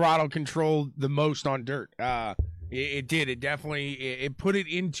throttle control the most on dirt. It did. It definitely it put it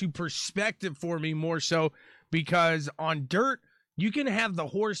into perspective for me more so, because on dirt, you can have the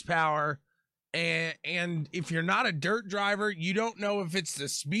horsepower, and if you're not a dirt driver, you don't know if it's the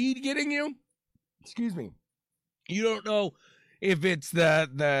speed getting you. Excuse me. You don't know if it's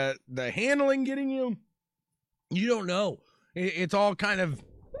the handling getting you. You don't know. It's all kind of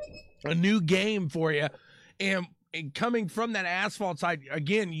a new game for you. And coming from that asphalt side,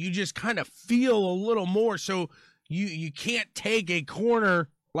 again, you just kind of feel a little more. So you can't take a corner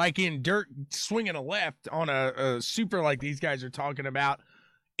like in dirt, swinging a left on a super like these guys are talking about.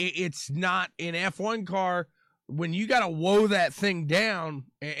 It's not an F1 car. When you got to woe that thing down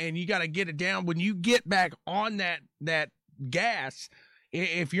and you got to get it down, when you get back on that gas,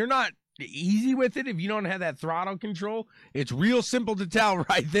 if you're not easy with it, if you don't have that throttle control, it's real simple to tell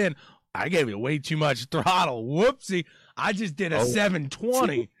right then. I gave you way too much throttle. Whoopsie. I just did a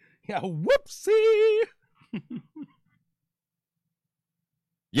 720. Yeah, whoopsie.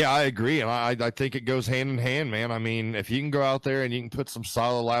 Yeah, I agree. And I think it goes hand in hand, man. I mean, if you can go out there and you can put some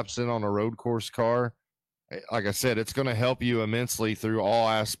solid laps in on a road course car, like I said, it's going to help you immensely through all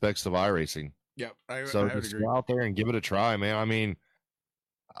aspects of iRacing. Yep. So just go out there and give it a try, man. I mean,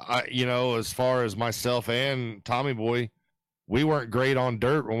 as far as myself and Tommy Boy, we weren't great on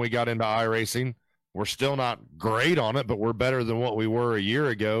dirt when we got into iRacing. We're still not great on it, but we're better than what we were a year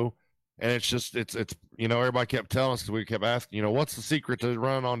ago. And it's just, it's everybody kept telling us, because we kept asking, what's the secret to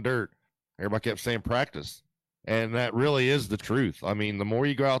running on dirt? Everybody kept saying practice. And that really is the truth. I mean, the more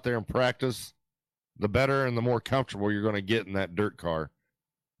you go out there and practice, the better and the more comfortable you're going to get in that dirt car.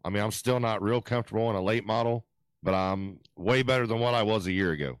 I mean, I'm still not real comfortable in a late model, but I'm way better than what I was a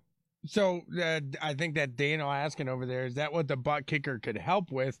year ago. So I think that Daniel asking over there, is that what the butt kicker could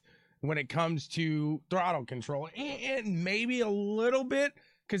help with when it comes to throttle control? And maybe a little bit,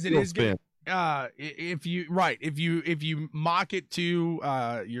 because it is good. if you mock it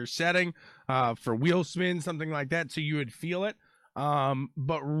to your setting for wheel spin, something like that, so you would feel it.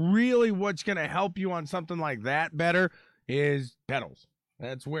 But really what's going to help you on something like that better is pedals.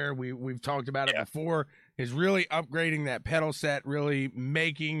 That's where we've talked about it before, is really upgrading that pedal set, really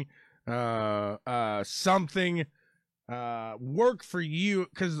making something work for you.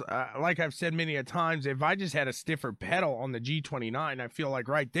 Because like I've said many a times, if I just had a stiffer pedal on the G29, I feel like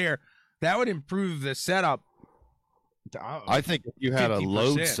right there, that would improve the setup. I think if you had 50%. a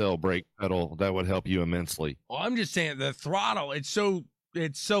load cell brake pedal, that would help you immensely. Well, I'm just saying the throttle, it's so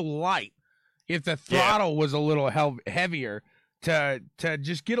light. If the throttle was a little heavier to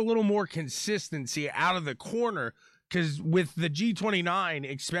just get a little more consistency out of the corner, because with the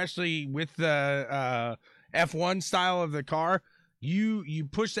G29, especially with the F1 style of the car, you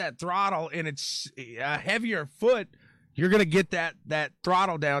push that throttle and it's a heavier foot, you're going to get that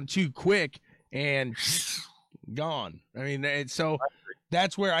throttle down too quick and gone. I mean, so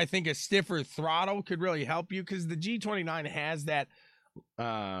that's where I think a stiffer throttle could really help you, because the G29 has that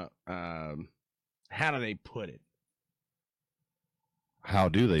how do they put it? How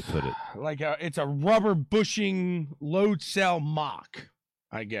do they put it? Like it's a rubber bushing load cell mock,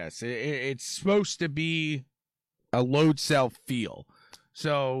 I guess. It's supposed to be a load cell feel.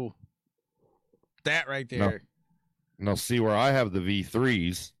 So that right there. Now see where I have the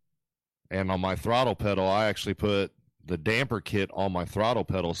V3s, and on my throttle pedal, I actually put the damper kit on my throttle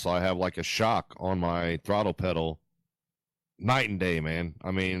pedal, so I have like a shock on my throttle pedal. Night and day, man.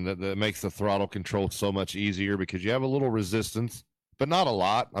 I mean, that makes the throttle control so much easier, because you have a little resistance, but not a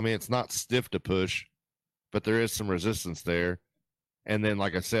lot. I mean, it's not stiff to push, but there is some resistance there. And then,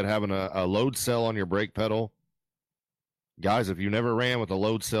 like I said, having a load cell on your brake pedal, guys, if you never ran with a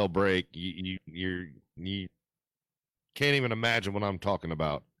load cell brake, you can't even imagine what I'm talking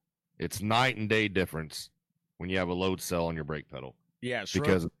about. It's night and day difference when you have a load cell on your brake pedal. Yeah, sure.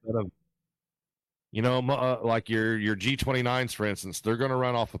 Because instead of, like your G29s, for instance, they're going to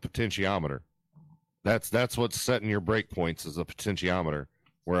run off a potentiometer. That's what's setting your brake points, is a potentiometer.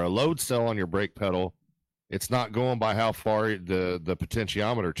 Where a load cell on your brake pedal, it's not going by how far the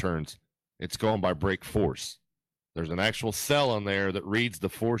potentiometer turns. It's going by brake force. There's an actual cell in there that reads the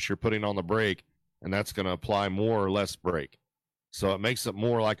force you're putting on the brake, and that's going to apply more or less brake. So it makes it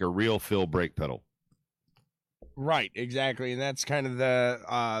more like a real feel brake pedal. Right, exactly. And that's kind of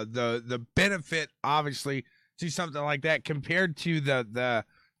the benefit, obviously, to something like that, compared to the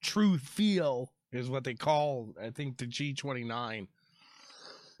true feel is what they call, I think, the G29.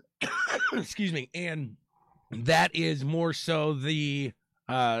 Excuse me. And that is more so the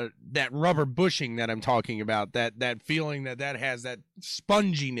that rubber bushing that I'm talking about, that feeling that has that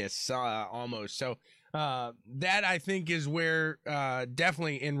sponginess almost. So that I think is where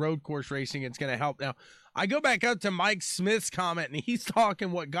definitely in road course racing it's going to help. Now, I go back up to Mike Smith's comment, and he's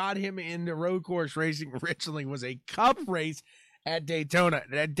talking what got him into road course racing originally was a cup race at Daytona.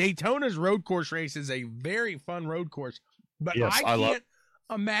 Daytona's road course race is a very fun road course, but yes, I can't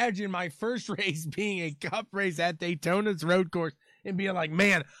imagine my first race being a cup race at Daytona's road course and being like,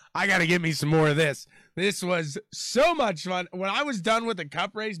 man, I got to get me some more of this. This was so much fun. When I was done with the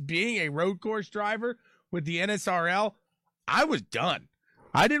cup race, being a road course driver with the NSRL, I was done.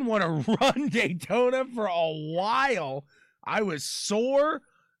 I didn't want to run Daytona for a while. I was sore.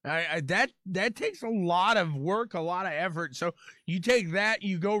 That takes a lot of work, a lot of effort. So you take that,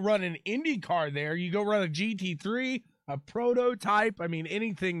 you go run an Indy car there, you go run a GT3, a prototype. I mean,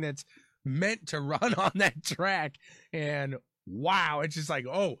 anything that's meant to run on that track. And wow, it's just like,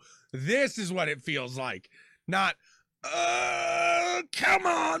 oh, this is what it feels like. Not, come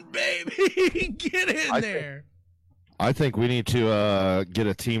on, baby, get in there. I think we need to get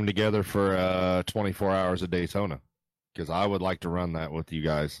a team together for 24 hours of Daytona, because I would like to run that with you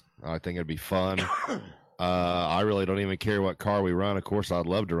guys. I think it'd be fun. I really don't even care what car we run. Of course, I'd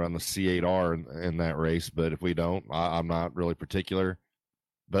love to run the C8R in that race, but if we don't, I'm not really particular.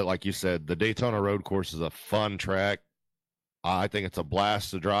 But like you said, the Daytona road course is a fun track. I think it's a blast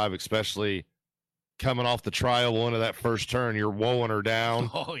to drive, especially coming off the trial one of that first turn. You're woeing her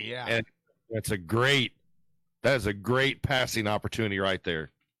down. Oh, yeah. And that is a great passing opportunity right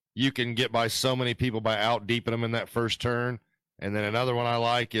there. You can get by so many people by out deeping them in that first turn. And then another one I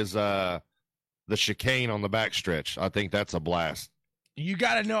like is the chicane on the backstretch. I think that's a blast. You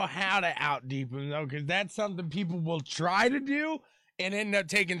got to know how to out deep them, though, because that's something people will try to do and end up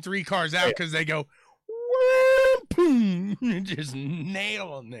taking 3 cars out because they go, boom, just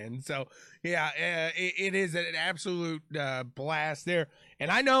nail them then. So, yeah, it is an absolute blast there. And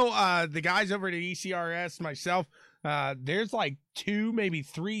I know the guys over at ECRS, myself, there's like 2, maybe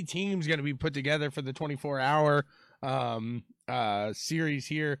 3 teams going to be put together for the 24-hour series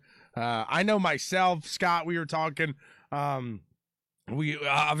here. I know myself, Scott, we were talking. We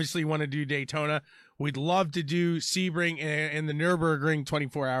obviously want to do Daytona. We'd love to do Sebring and the Nürburgring.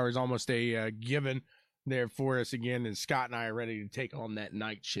 24 hours, almost a given there for us again. And Scott and I are ready to take on that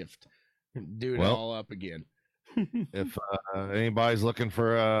night shift and do it all up again. If anybody's looking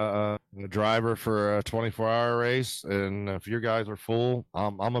for a driver for a 24-hour race, and if your guys are full,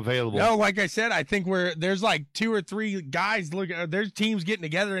 I'm available. No, like I said, I think there's like 2 or 3 guys looking. There's teams getting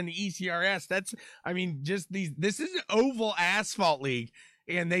together in the ECRS. This is an oval asphalt league,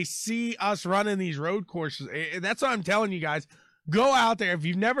 and they see us running these road courses. That's what I'm telling you guys. Go out there if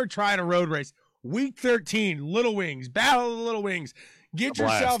you've never tried a road race. Week 13, Little Wings, Battle of the Little Wings. Get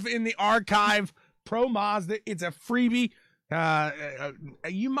yourself in the archive. Pro Mazda, it's a freebie.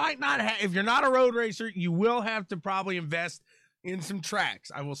 You might not have, if you're not a road racer, you will have to probably invest in some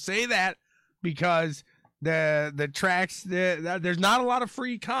tracks. I will say that because the tracks, there's not a lot of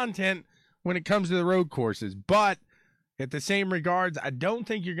free content when it comes to the road courses. But at the same regards, I don't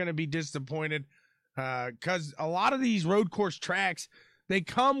think you're going to be disappointed because a lot of these road course tracks, they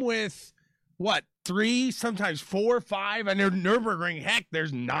come with, 3, sometimes 4, 5. I know Nürburgring, heck,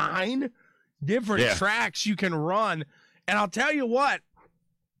 there's 9 different tracks you can run. And I'll tell you what,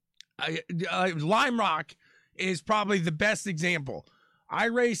 Lime Rock is probably the best example.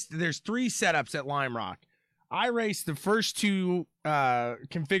 There's 3 setups at Lime Rock. I raced the first 2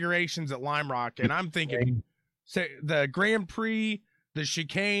 configurations at Lime Rock, and I'm thinking the Grand Prix, the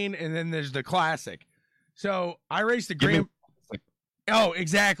Chicane, and then there's the Classic. So I raced the Grand Oh,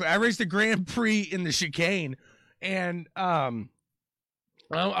 exactly. I raced the Grand Prix in the Chicane, and I'm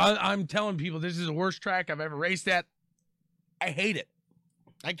telling people this is the worst track I've ever raced at. I hate it.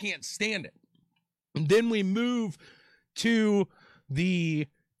 I can't stand it. And then we move to the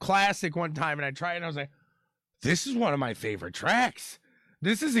Classic one time, and I tried it, and I was like, this is one of my favorite tracks.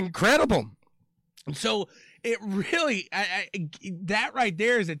 This is incredible. And so it really, that right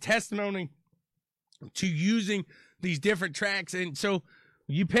there is a testimony to using these different tracks. And so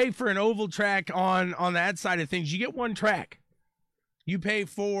you pay for an oval track on that side of things. You get 1 track. You pay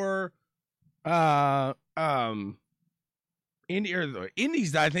for Indy's,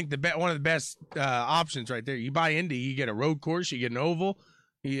 I think, one of the best options right there. You buy Indy, you get a road course, you get an oval.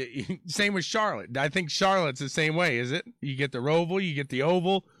 Same with Charlotte. I think Charlotte's the same way, is it? You get the oval, you get the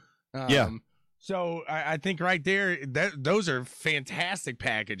oval. So I think right there, those are fantastic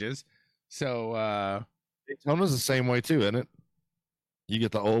packages. So Daytona's the same way too, isn't it? You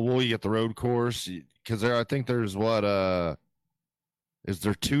get the oval, you get the road course, because I think there's is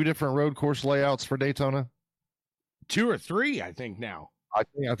there 2 different road course layouts for Daytona? 2 or 3, I think now. I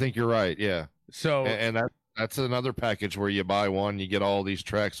think you're right. Yeah. So and that's another package where you buy one, you get all these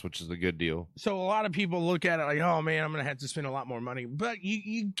tracks, which is a good deal. So a lot of people look at it like, oh man, I'm gonna have to spend a lot more money, but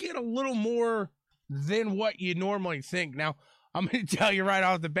you get a little more than what you normally think. Now I'm gonna tell you right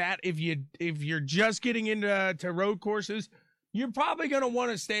off the bat, if you're just getting into road courses, you're probably gonna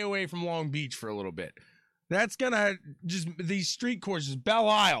want to stay away from Long Beach for a little bit. That's gonna these street courses, Belle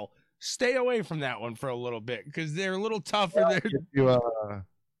Isle. Stay away from that one for a little bit because they're a little tougher.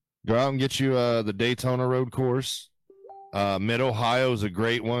 Go out and get you the Daytona road course. Mid-Ohio is a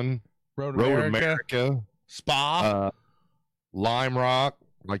great one. Road America. Spa. Lime Rock,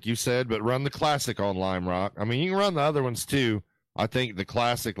 like you said, but run the Classic on Lime Rock. I mean, you can run the other ones too. I think the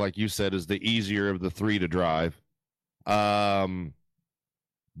Classic, like you said, is the easier of the 3 to drive. Barcelona,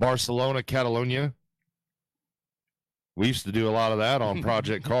 Catalonia. We used to do a lot of that on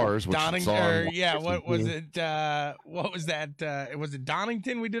Project Cars. Which what was it? What was that? Was it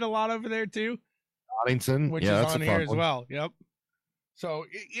Donington? We did a lot over there too. Donington, which is on here as well. Yep. So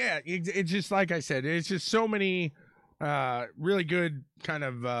it's just like I said, it's just so many really good kind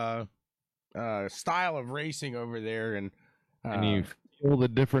of style of racing over there, and you feel the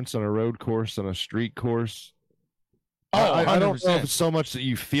difference on a road course and a street course. I don't know if it's so much that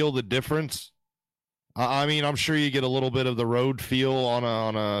you feel the difference. I mean, I'm sure you get a little bit of the road feel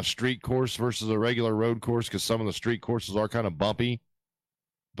on a street course versus a regular road course because some of the street courses are kind of bumpy.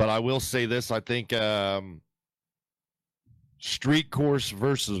 But I will say this, I think street course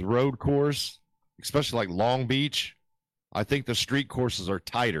versus road course, especially like Long Beach, I think the street courses are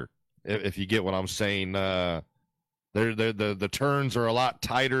tighter, if you get what I'm saying. The turns are a lot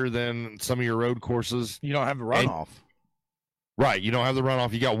tighter than some of your road courses. You don't have the runoff. Right, you don't have the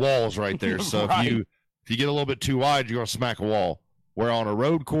runoff. You got walls right there. So right. If you get a little bit too wide, you're going to smack a wall. Where on a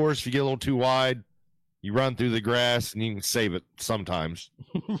road course, if you get a little too wide, you run through the grass and you can save it sometimes.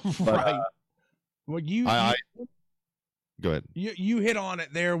 Right. But, Go ahead. You hit on it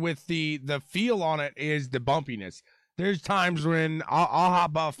there with the feel on it is the bumpiness. There's times when I'll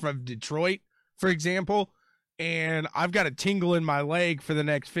hop off from Detroit, for example, and I've got a tingle in my leg for the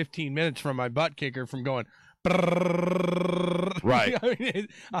next 15 minutes from my butt kicker from going. Right.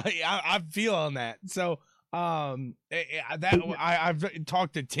 I'm feeling that. So I've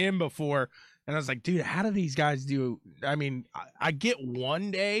talked to Tim before, and I was like, dude, how do these guys do? I mean, I get one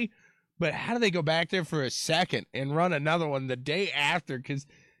day, but how do they go back there for a second and run another one the day after? Because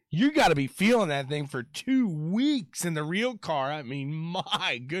you got to be feeling that thing for 2 weeks in the real car. I mean,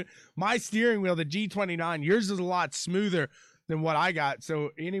 my steering wheel, the G29, yours is a lot smoother than what I got. So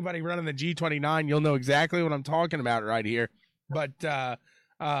anybody running the G29, you'll know exactly what I'm talking about right here. But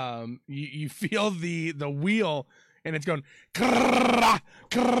you feel the wheel, and it's going as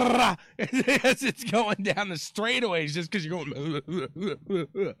it's going down the straightaways just because you're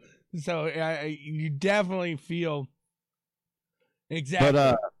going. So you definitely feel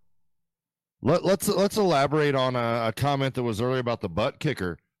exactly. But let's elaborate on a comment that was earlier about the butt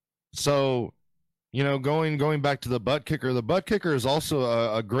kicker. So, going back to the butt kicker is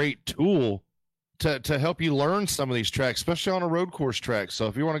also a great tool to help you learn some of these tracks, especially on a road course track. So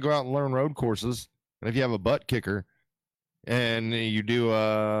if you want to go out and learn road courses, and if you have a butt kicker, and you do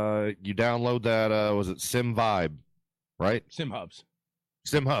you download that was it Sim Vibe, right? Sim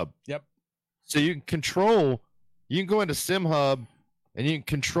Hub. Yep. So you can go into Sim Hub, and you can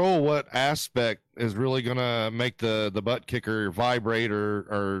control what aspect is really going to make the butt kicker vibrate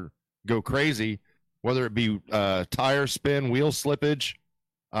or go crazy, whether it be tire spin, wheel slippage,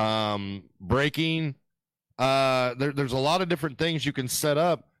 braking. There's a lot of different things you can set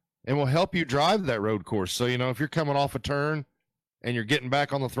up and will help you drive that road course. So, if you're coming off a turn and you're getting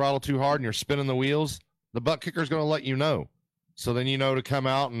back on the throttle too hard and you're spinning the wheels, the butt kicker is going to let you know. So then to come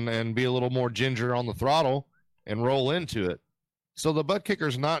out and be a little more ginger on the throttle and roll into it. So the butt kicker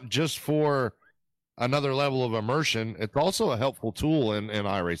is not just for another level of immersion. It's also a helpful tool in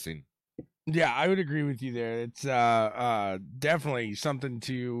iRacing. Yeah, I would agree with you there. It's definitely something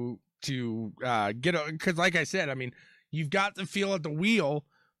to get, because like I said, I mean, you've got the feel at the wheel,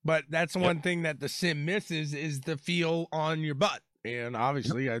 but that's the one thing that the sim misses is the feel on your butt. And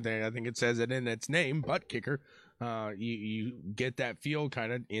obviously, I think it says it in its name, butt kicker. You get that feel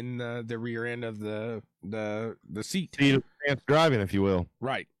kind of in the rear end of the seat. Driving, if you will.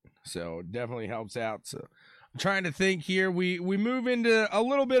 Right. So it definitely helps out. So I'm trying to think here. We move into a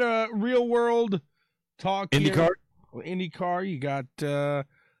little bit of real world talk. IndyCar. IndyCar. You got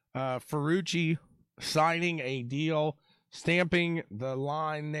Ferrucci signing a deal, stamping the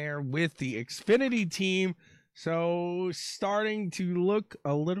line there with the Xfinity team. So starting to look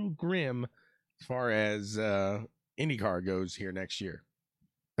a little grim as far as IndyCar goes here next year.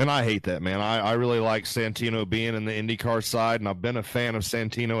 And I hate that, man. I really like Santino being in the IndyCar side, and I've been a fan of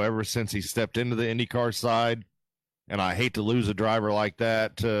Santino ever since he stepped into the IndyCar side. And I hate to lose a driver like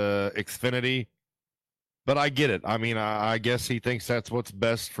that to Xfinity, but I get it. I mean, I guess he thinks that's what's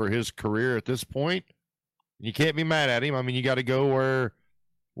best for his career at this point. You can't be mad at him. I mean, you got to go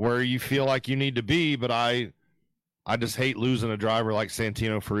where you feel like you need to be, but I just hate losing a driver like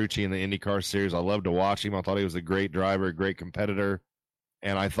Santino Ferrucci in the IndyCar series. I love to watch him. I thought he was a great driver, a great competitor.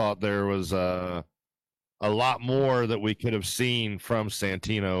 And I thought there was a lot more that we could have seen from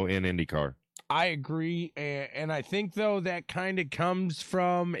Santino in IndyCar. I agree. And I think, though, that kind of comes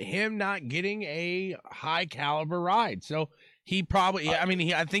from him not getting a high caliber ride. So he probably,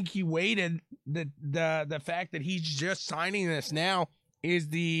 I think he waited. The fact that he's just signing this now is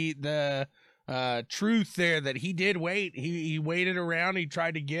the truth there, that he did wait. He waited around. He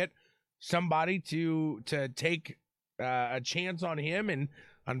tried to get somebody to take a chance on him, and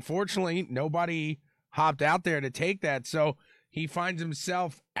unfortunately nobody hopped out there to take that. So he finds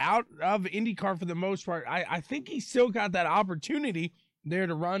himself out of IndyCar for the most part. I think he still got that opportunity there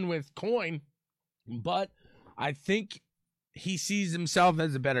to run with Coyne, but I think he sees himself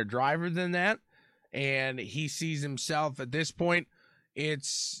as a better driver than that, and he sees himself at this point,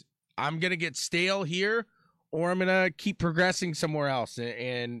 I'm going to get stale here, or I'm going to keep progressing somewhere else.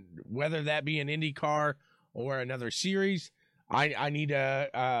 And whether that be an IndyCar or another series, I need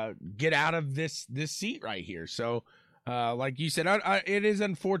to get out of this seat right here. So, like you said, it is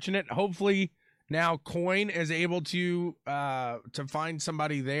unfortunate. Hopefully now Coyne is able to find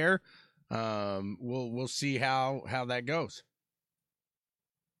somebody there. We'll see how that goes.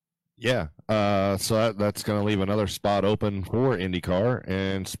 Yeah, so that's going to leave another spot open for IndyCar.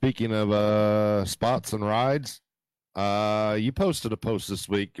 And speaking of spots and rides, you posted a post this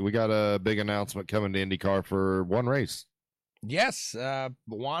week. We got a big announcement coming to IndyCar for one race. Yes,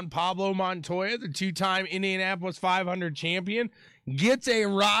 Juan Pablo Montoya, the two-time Indianapolis 500 champion, gets a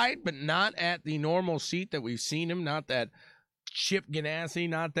ride, but not at the normal seat that we've seen him, not that Chip Ganassi,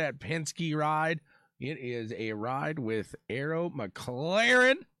 not that Penske ride. It is a ride with Arrow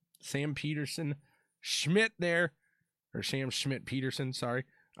McLaren, Sam Peterson Schmidt there, or Sam Schmidt Peterson, sorry.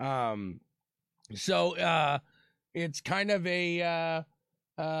 So it's kind of a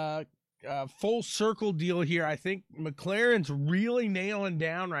full circle deal here. I think McLaren's really nailing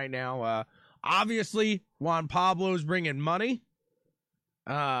down right now. Obviously, Juan Pablo's bringing money.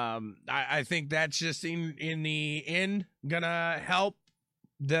 I think that's just in the end gonna help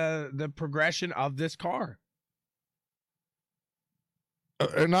the progression of this car.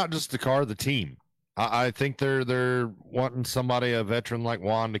 Not just the car, the team. I think they're wanting somebody, a veteran like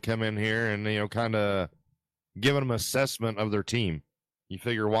Juan, to come in here and kind of give them an assessment of their team. You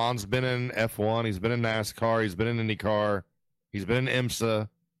figure Juan's been in F1, he's been in NASCAR, he's been in IndyCar, he's been in IMSA.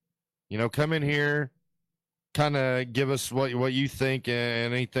 Come in here, kind of give us what you think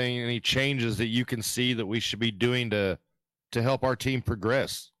and any changes that you can see that we should be doing to help our team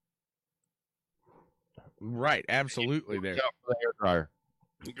progress. Right, absolutely. There. The hair dryer.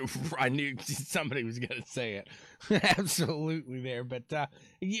 I knew somebody was going to say it. Absolutely there. But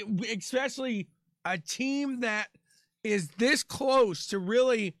especially a team that is this close to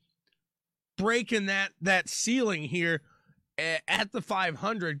really breaking that ceiling here at the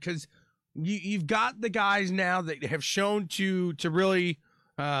 500, because you've got the guys now that have shown to really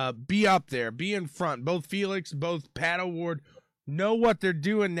be up there, be in front. Both Felix, both Pat O'Ward know what they're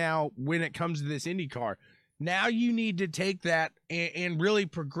doing now when it comes to this IndyCar. Now you need to take that and really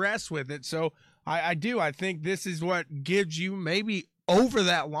progress with it. So I think this is what gives you maybe over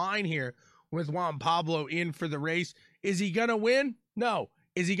that line here with Juan Pablo in for the race. Is he going to win? No.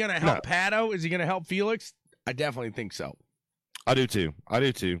 Is he going to help Pato? Is he going to help Felix? I definitely think so. I do too.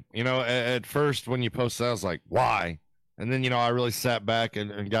 At first when you posted that, I was like, why? And then, I really sat back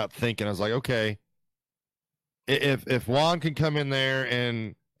and got thinking. I was like, okay, if Juan can come in there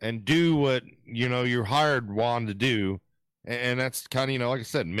and do what, you hired Juan to do, and that's kind of, like I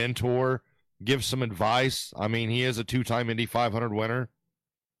said, mentor, give some advice. I mean, he is a two-time Indy 500 winner.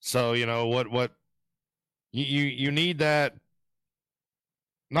 So, what you need that,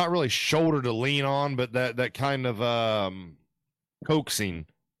 not really shoulder to lean on, but that kind of coaxing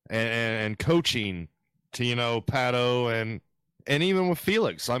and coaching to, Pato and even with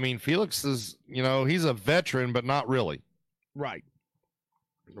Felix. I mean, Felix is, he's a veteran, but not really. Right.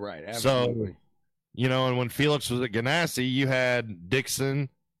 Absolutely. So, and when Felix was at Ganassi, you had Dixon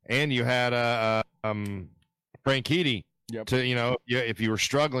and you had Franchitti. Yep. To, if you were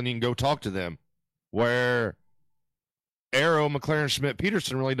struggling, you can go talk to them. Where Arrow, McLaren, Schmidt,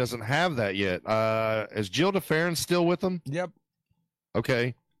 Peterson really doesn't have that yet. Is Jill DeFerrin still with them? Yep.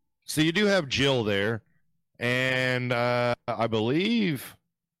 Okay. So you do have Jill there. And I believe...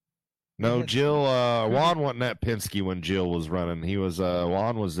 No, Jill, Juan wasn't at Penske when Jill was running. He was,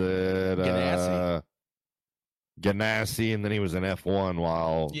 Juan was at Ganassi, and then he was in F1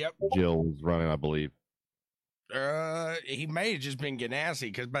 while Jill was running, I believe. He may have just been Ganassi,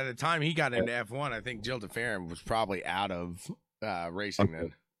 because by the time he got into F1, I think Jill DeFerrin was probably out of racing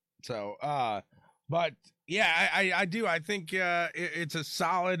then. So, but yeah, I do. I think it's a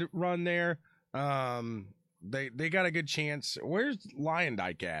solid run there. They got a good chance. Where's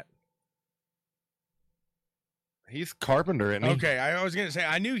Lyondike at? He's Carpenter, isn't he? Okay, I was gonna say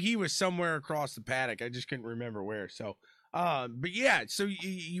I knew he was somewhere across the paddock. I just couldn't remember where. So, but yeah, so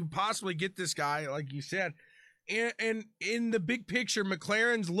you possibly get this guy, like you said, and in the big picture,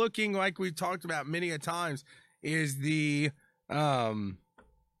 McLaren's looking like we've talked about many a times is the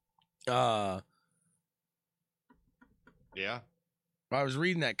Yeah. I was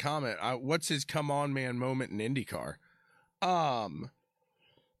reading that comment. What's his come on man moment in IndyCar?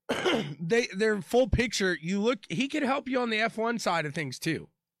 Their full picture, you look, he could help you on the F1 side of things too.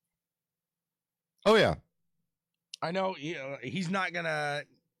 Oh yeah. I know he's not gonna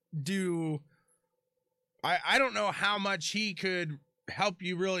do, I don't know how much he could help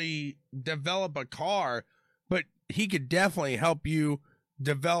you really develop a car, but he could definitely help you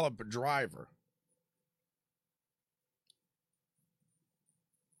develop a driver.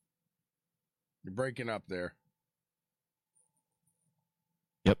 You're breaking up there.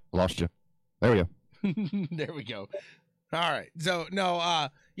 Yep, lost you. There we go. There we go. All right. So no,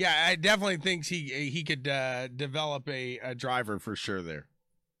 yeah, I definitely think he could develop a driver for sure there.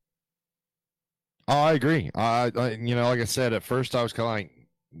 Oh, I agree. I like I said, at first I was kind of like,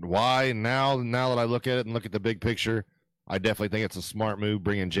 why? Now that I look at it and look at the big picture, I definitely think it's a smart move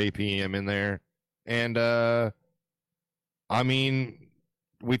bringing JPM in there. And I I mean,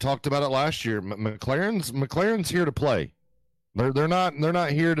 we talked about it last year. McLaren's here to play. They're not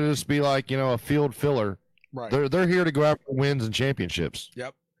here to just be like, a field filler. Right. They're here to go after wins and championships.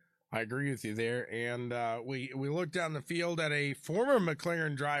 Yep. I agree with you there. And we look down the field at a former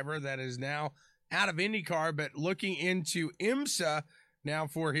McLaren driver that is now out of IndyCar, but looking into IMSA now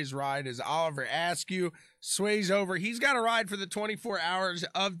for his ride is Oliver Askew. Sways over. He's got a ride for the 24 Hours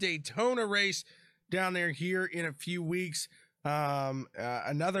of Daytona race down there here in a few weeks.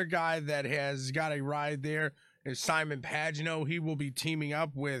 Another guy that has got a ride there is Simon Pagenaud. He will be teaming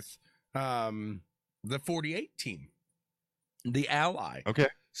up with the 48 team, the Ally. Okay.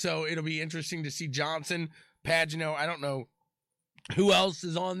 So it'll be interesting to see Johnson, Pagenaud. I don't know who else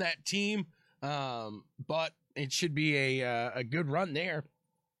is on that team, but it should be a good run there.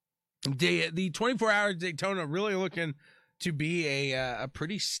 The 24 Hours Daytona really looking to be a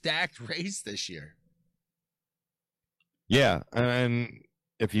pretty stacked race this year. Yeah, and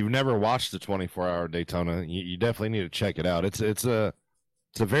if you've never watched the 24-hour Daytona, you definitely need to check it out. It's a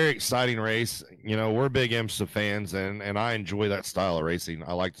very exciting race. We're big IMSA fans, and I enjoy that style of racing.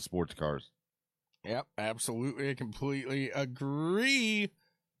 I like the sports cars. Yep, absolutely. I completely agree.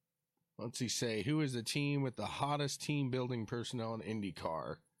 Let's see, who is the team with the hottest team building personnel in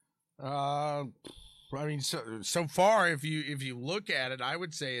IndyCar? I mean, so far, if you look at it, I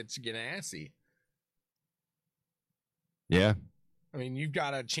would say it's Ganassi. Yeah. I mean, you've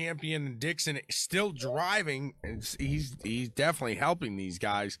got a champion Dixon still driving, and he's definitely helping these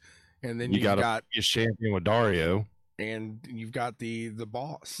guys. And then you've got a champion with Dario, and you've got the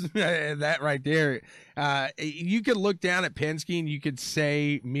boss. That right there. You could look down at Penske and you could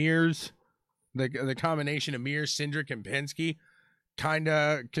say Mears, the combination of Mears, Cindric, and Penske, kind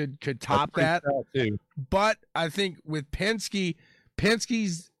of could top that. But I think with Penske,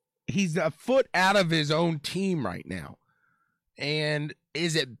 he's a foot out of his own team right now. And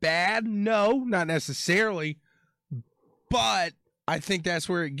is it bad? No, not necessarily. But I think that's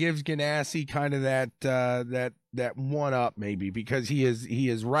where it gives Ganassi kind of that one up, maybe, because he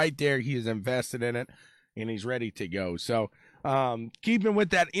is right there. He is invested in it, and he's ready to go. So keeping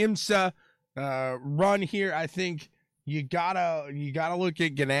with that IMSA run here, I think you gotta look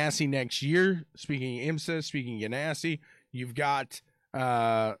at Ganassi next year. Speaking IMSA, speaking Ganassi, you've got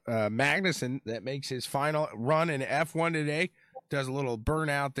Magnussen that makes his final run in F1 today. Does a little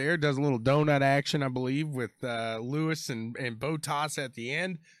burnout there, does a little donut action, I believe, with Lewis and Bottas at the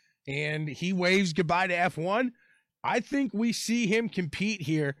end, and he waves goodbye to F1. I think we see him compete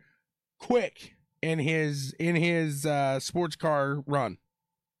here quick in his sports car run.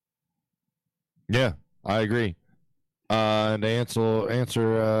 Yeah, I agree. And to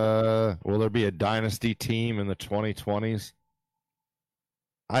answer, will there be a dynasty team in the 2020s?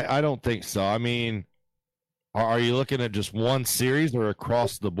 I don't think so. I mean, are you looking at just one series or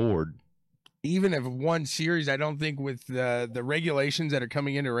across the board? Even if one series, I don't think with the regulations that are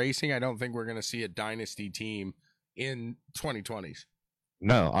coming into racing, I don't think we're going to see a dynasty team in 2020s.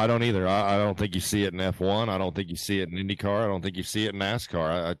 No, I don't either. I don't think you see it in F1. I don't think you see it in IndyCar. I don't think you see it in NASCAR.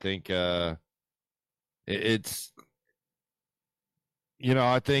 I think it's,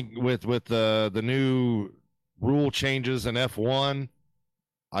 I think with the new rule changes in F1,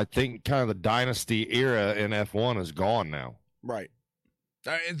 I think kind of the dynasty era in F1 is gone now. Right.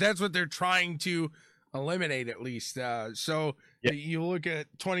 That's what they're trying to eliminate, at least. So yeah. You look at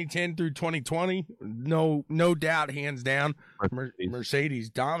 2010 through 2020, no doubt, hands down, Mercedes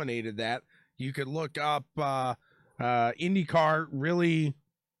dominated that. You could look up IndyCar, really,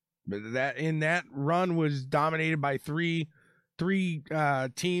 that run was dominated by three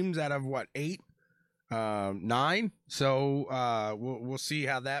teams out of what, 8? 9. So we'll see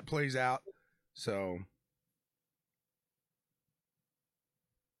how that plays out. So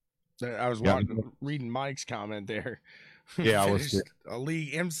I was reading Mike's comment there. Yeah, I was a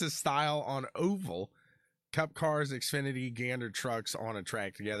league IMSA style on oval, Cup cars, Xfinity, Gander trucks on a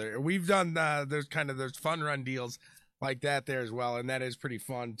track together. We've done those fun run deals like that there as well, and that is pretty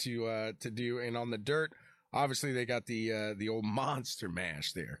fun to do. And on the dirt, obviously they got the old Monster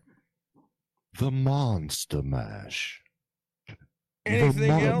Mash there. The Monster Mash.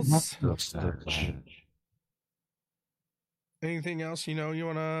 Anything else? Anything else you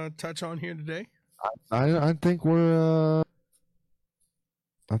want to touch on here today? I think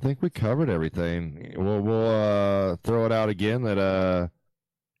I think we covered everything. We'll throw it out again that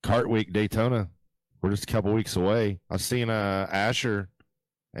Kart Week Daytona. We're just a couple weeks away. I've seen Asher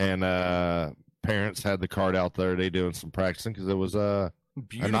and parents had the kart out there today doing some practicing because it was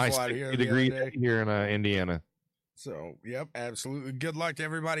beautiful a nice out here 60-degree day here in Indiana. So, yep, absolutely. Good luck to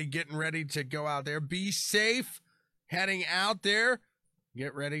everybody getting ready to go out there. Be safe. heading out there,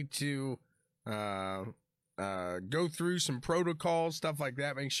 get ready to go through some protocols, stuff like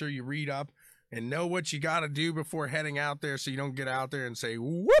that. Make sure you read up and know what you got to do before heading out there so you don't get out there and say,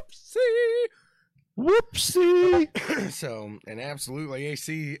 whoopsie. Whoopsie. So, and absolutely,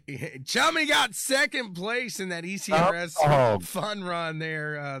 AC Chummy got second place in that ECRS fun run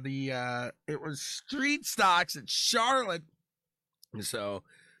there. It was Street Stocks at Charlotte. So,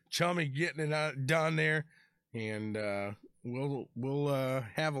 Chummy getting it done there, and we'll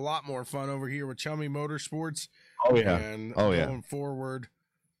have a lot more fun over here with Chummy Motorsports. Oh yeah, and going forward,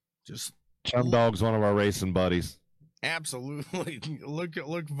 just Chum Dog's one of our racing buddies. Absolutely. Look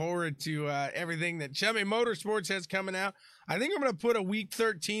forward to everything that Chummy Motorsports has coming out. I think I'm going to put a week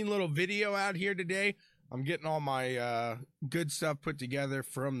 13 little video out here today. I'm getting all my good stuff put together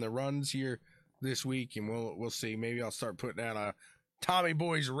from the runs here this week, and we'll see. Maybe I'll start putting out a Tommy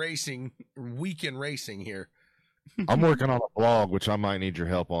Boys Racing weekend racing here. I'm working on a blog, which I might need your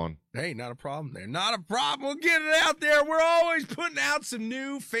help on. Hey, not a problem there. Not a problem. We'll get it out there. We're always putting out some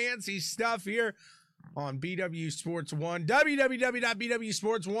new fancy stuff here on BW Sports One,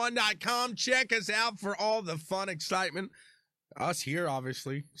 www.bwsports1.com. Check us out for all the fun, excitement. Us here,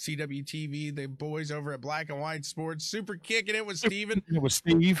 obviously. CWTV, the boys over at Black and White Sports. Super kicking it with Steven. It was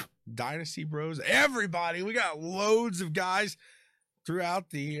Steve. Dynasty Bros. Everybody. We got loads of guys throughout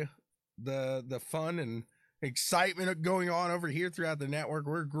the fun and excitement going on over here throughout the network.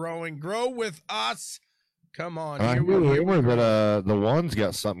 We're growing. Grow with us. Come on. I hear rumor that the One's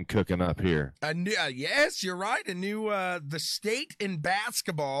got something cooking up here. Yes, you're right. A new the state in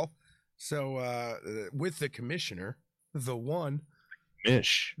basketball. So with the commissioner, the One.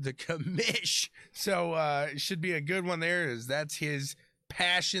 Mish. The commish. So it should be a good one there, as that's his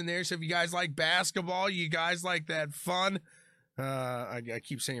passion there. So if you guys like basketball, you guys like that fun. I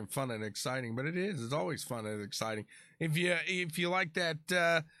keep saying fun and exciting, but it is. It's always fun and exciting. If you like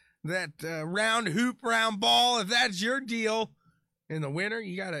that round hoop, round ball, if that's your deal in the winter,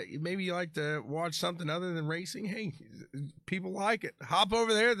 maybe you like to watch something other than racing. Hey, people like it. Hop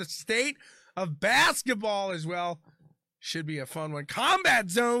over there. The state of basketball as well should be a fun one. Combat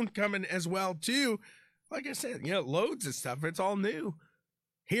Zone coming as well too. Like I said, loads of stuff. It's all new.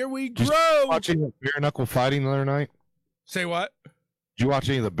 Here we grow. Watching the bare knuckle fighting the other night. Say what? Did you watch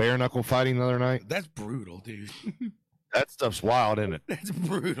any of the bare knuckle fighting the other night? That's brutal, dude. That stuff's wild, isn't it? That's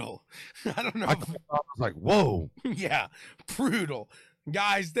brutal. I don't know. I was like, whoa. Yeah, brutal.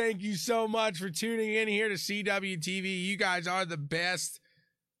 Guys, thank you so much for tuning in here to CWTV. You guys are the best.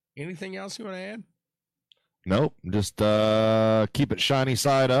 Anything else you want to add? Nope. Just keep it shiny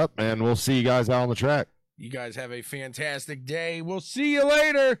side up, and we'll see you guys out on the track. You guys have a fantastic day. We'll see you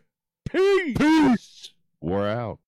later. Peace. Peace. We're out.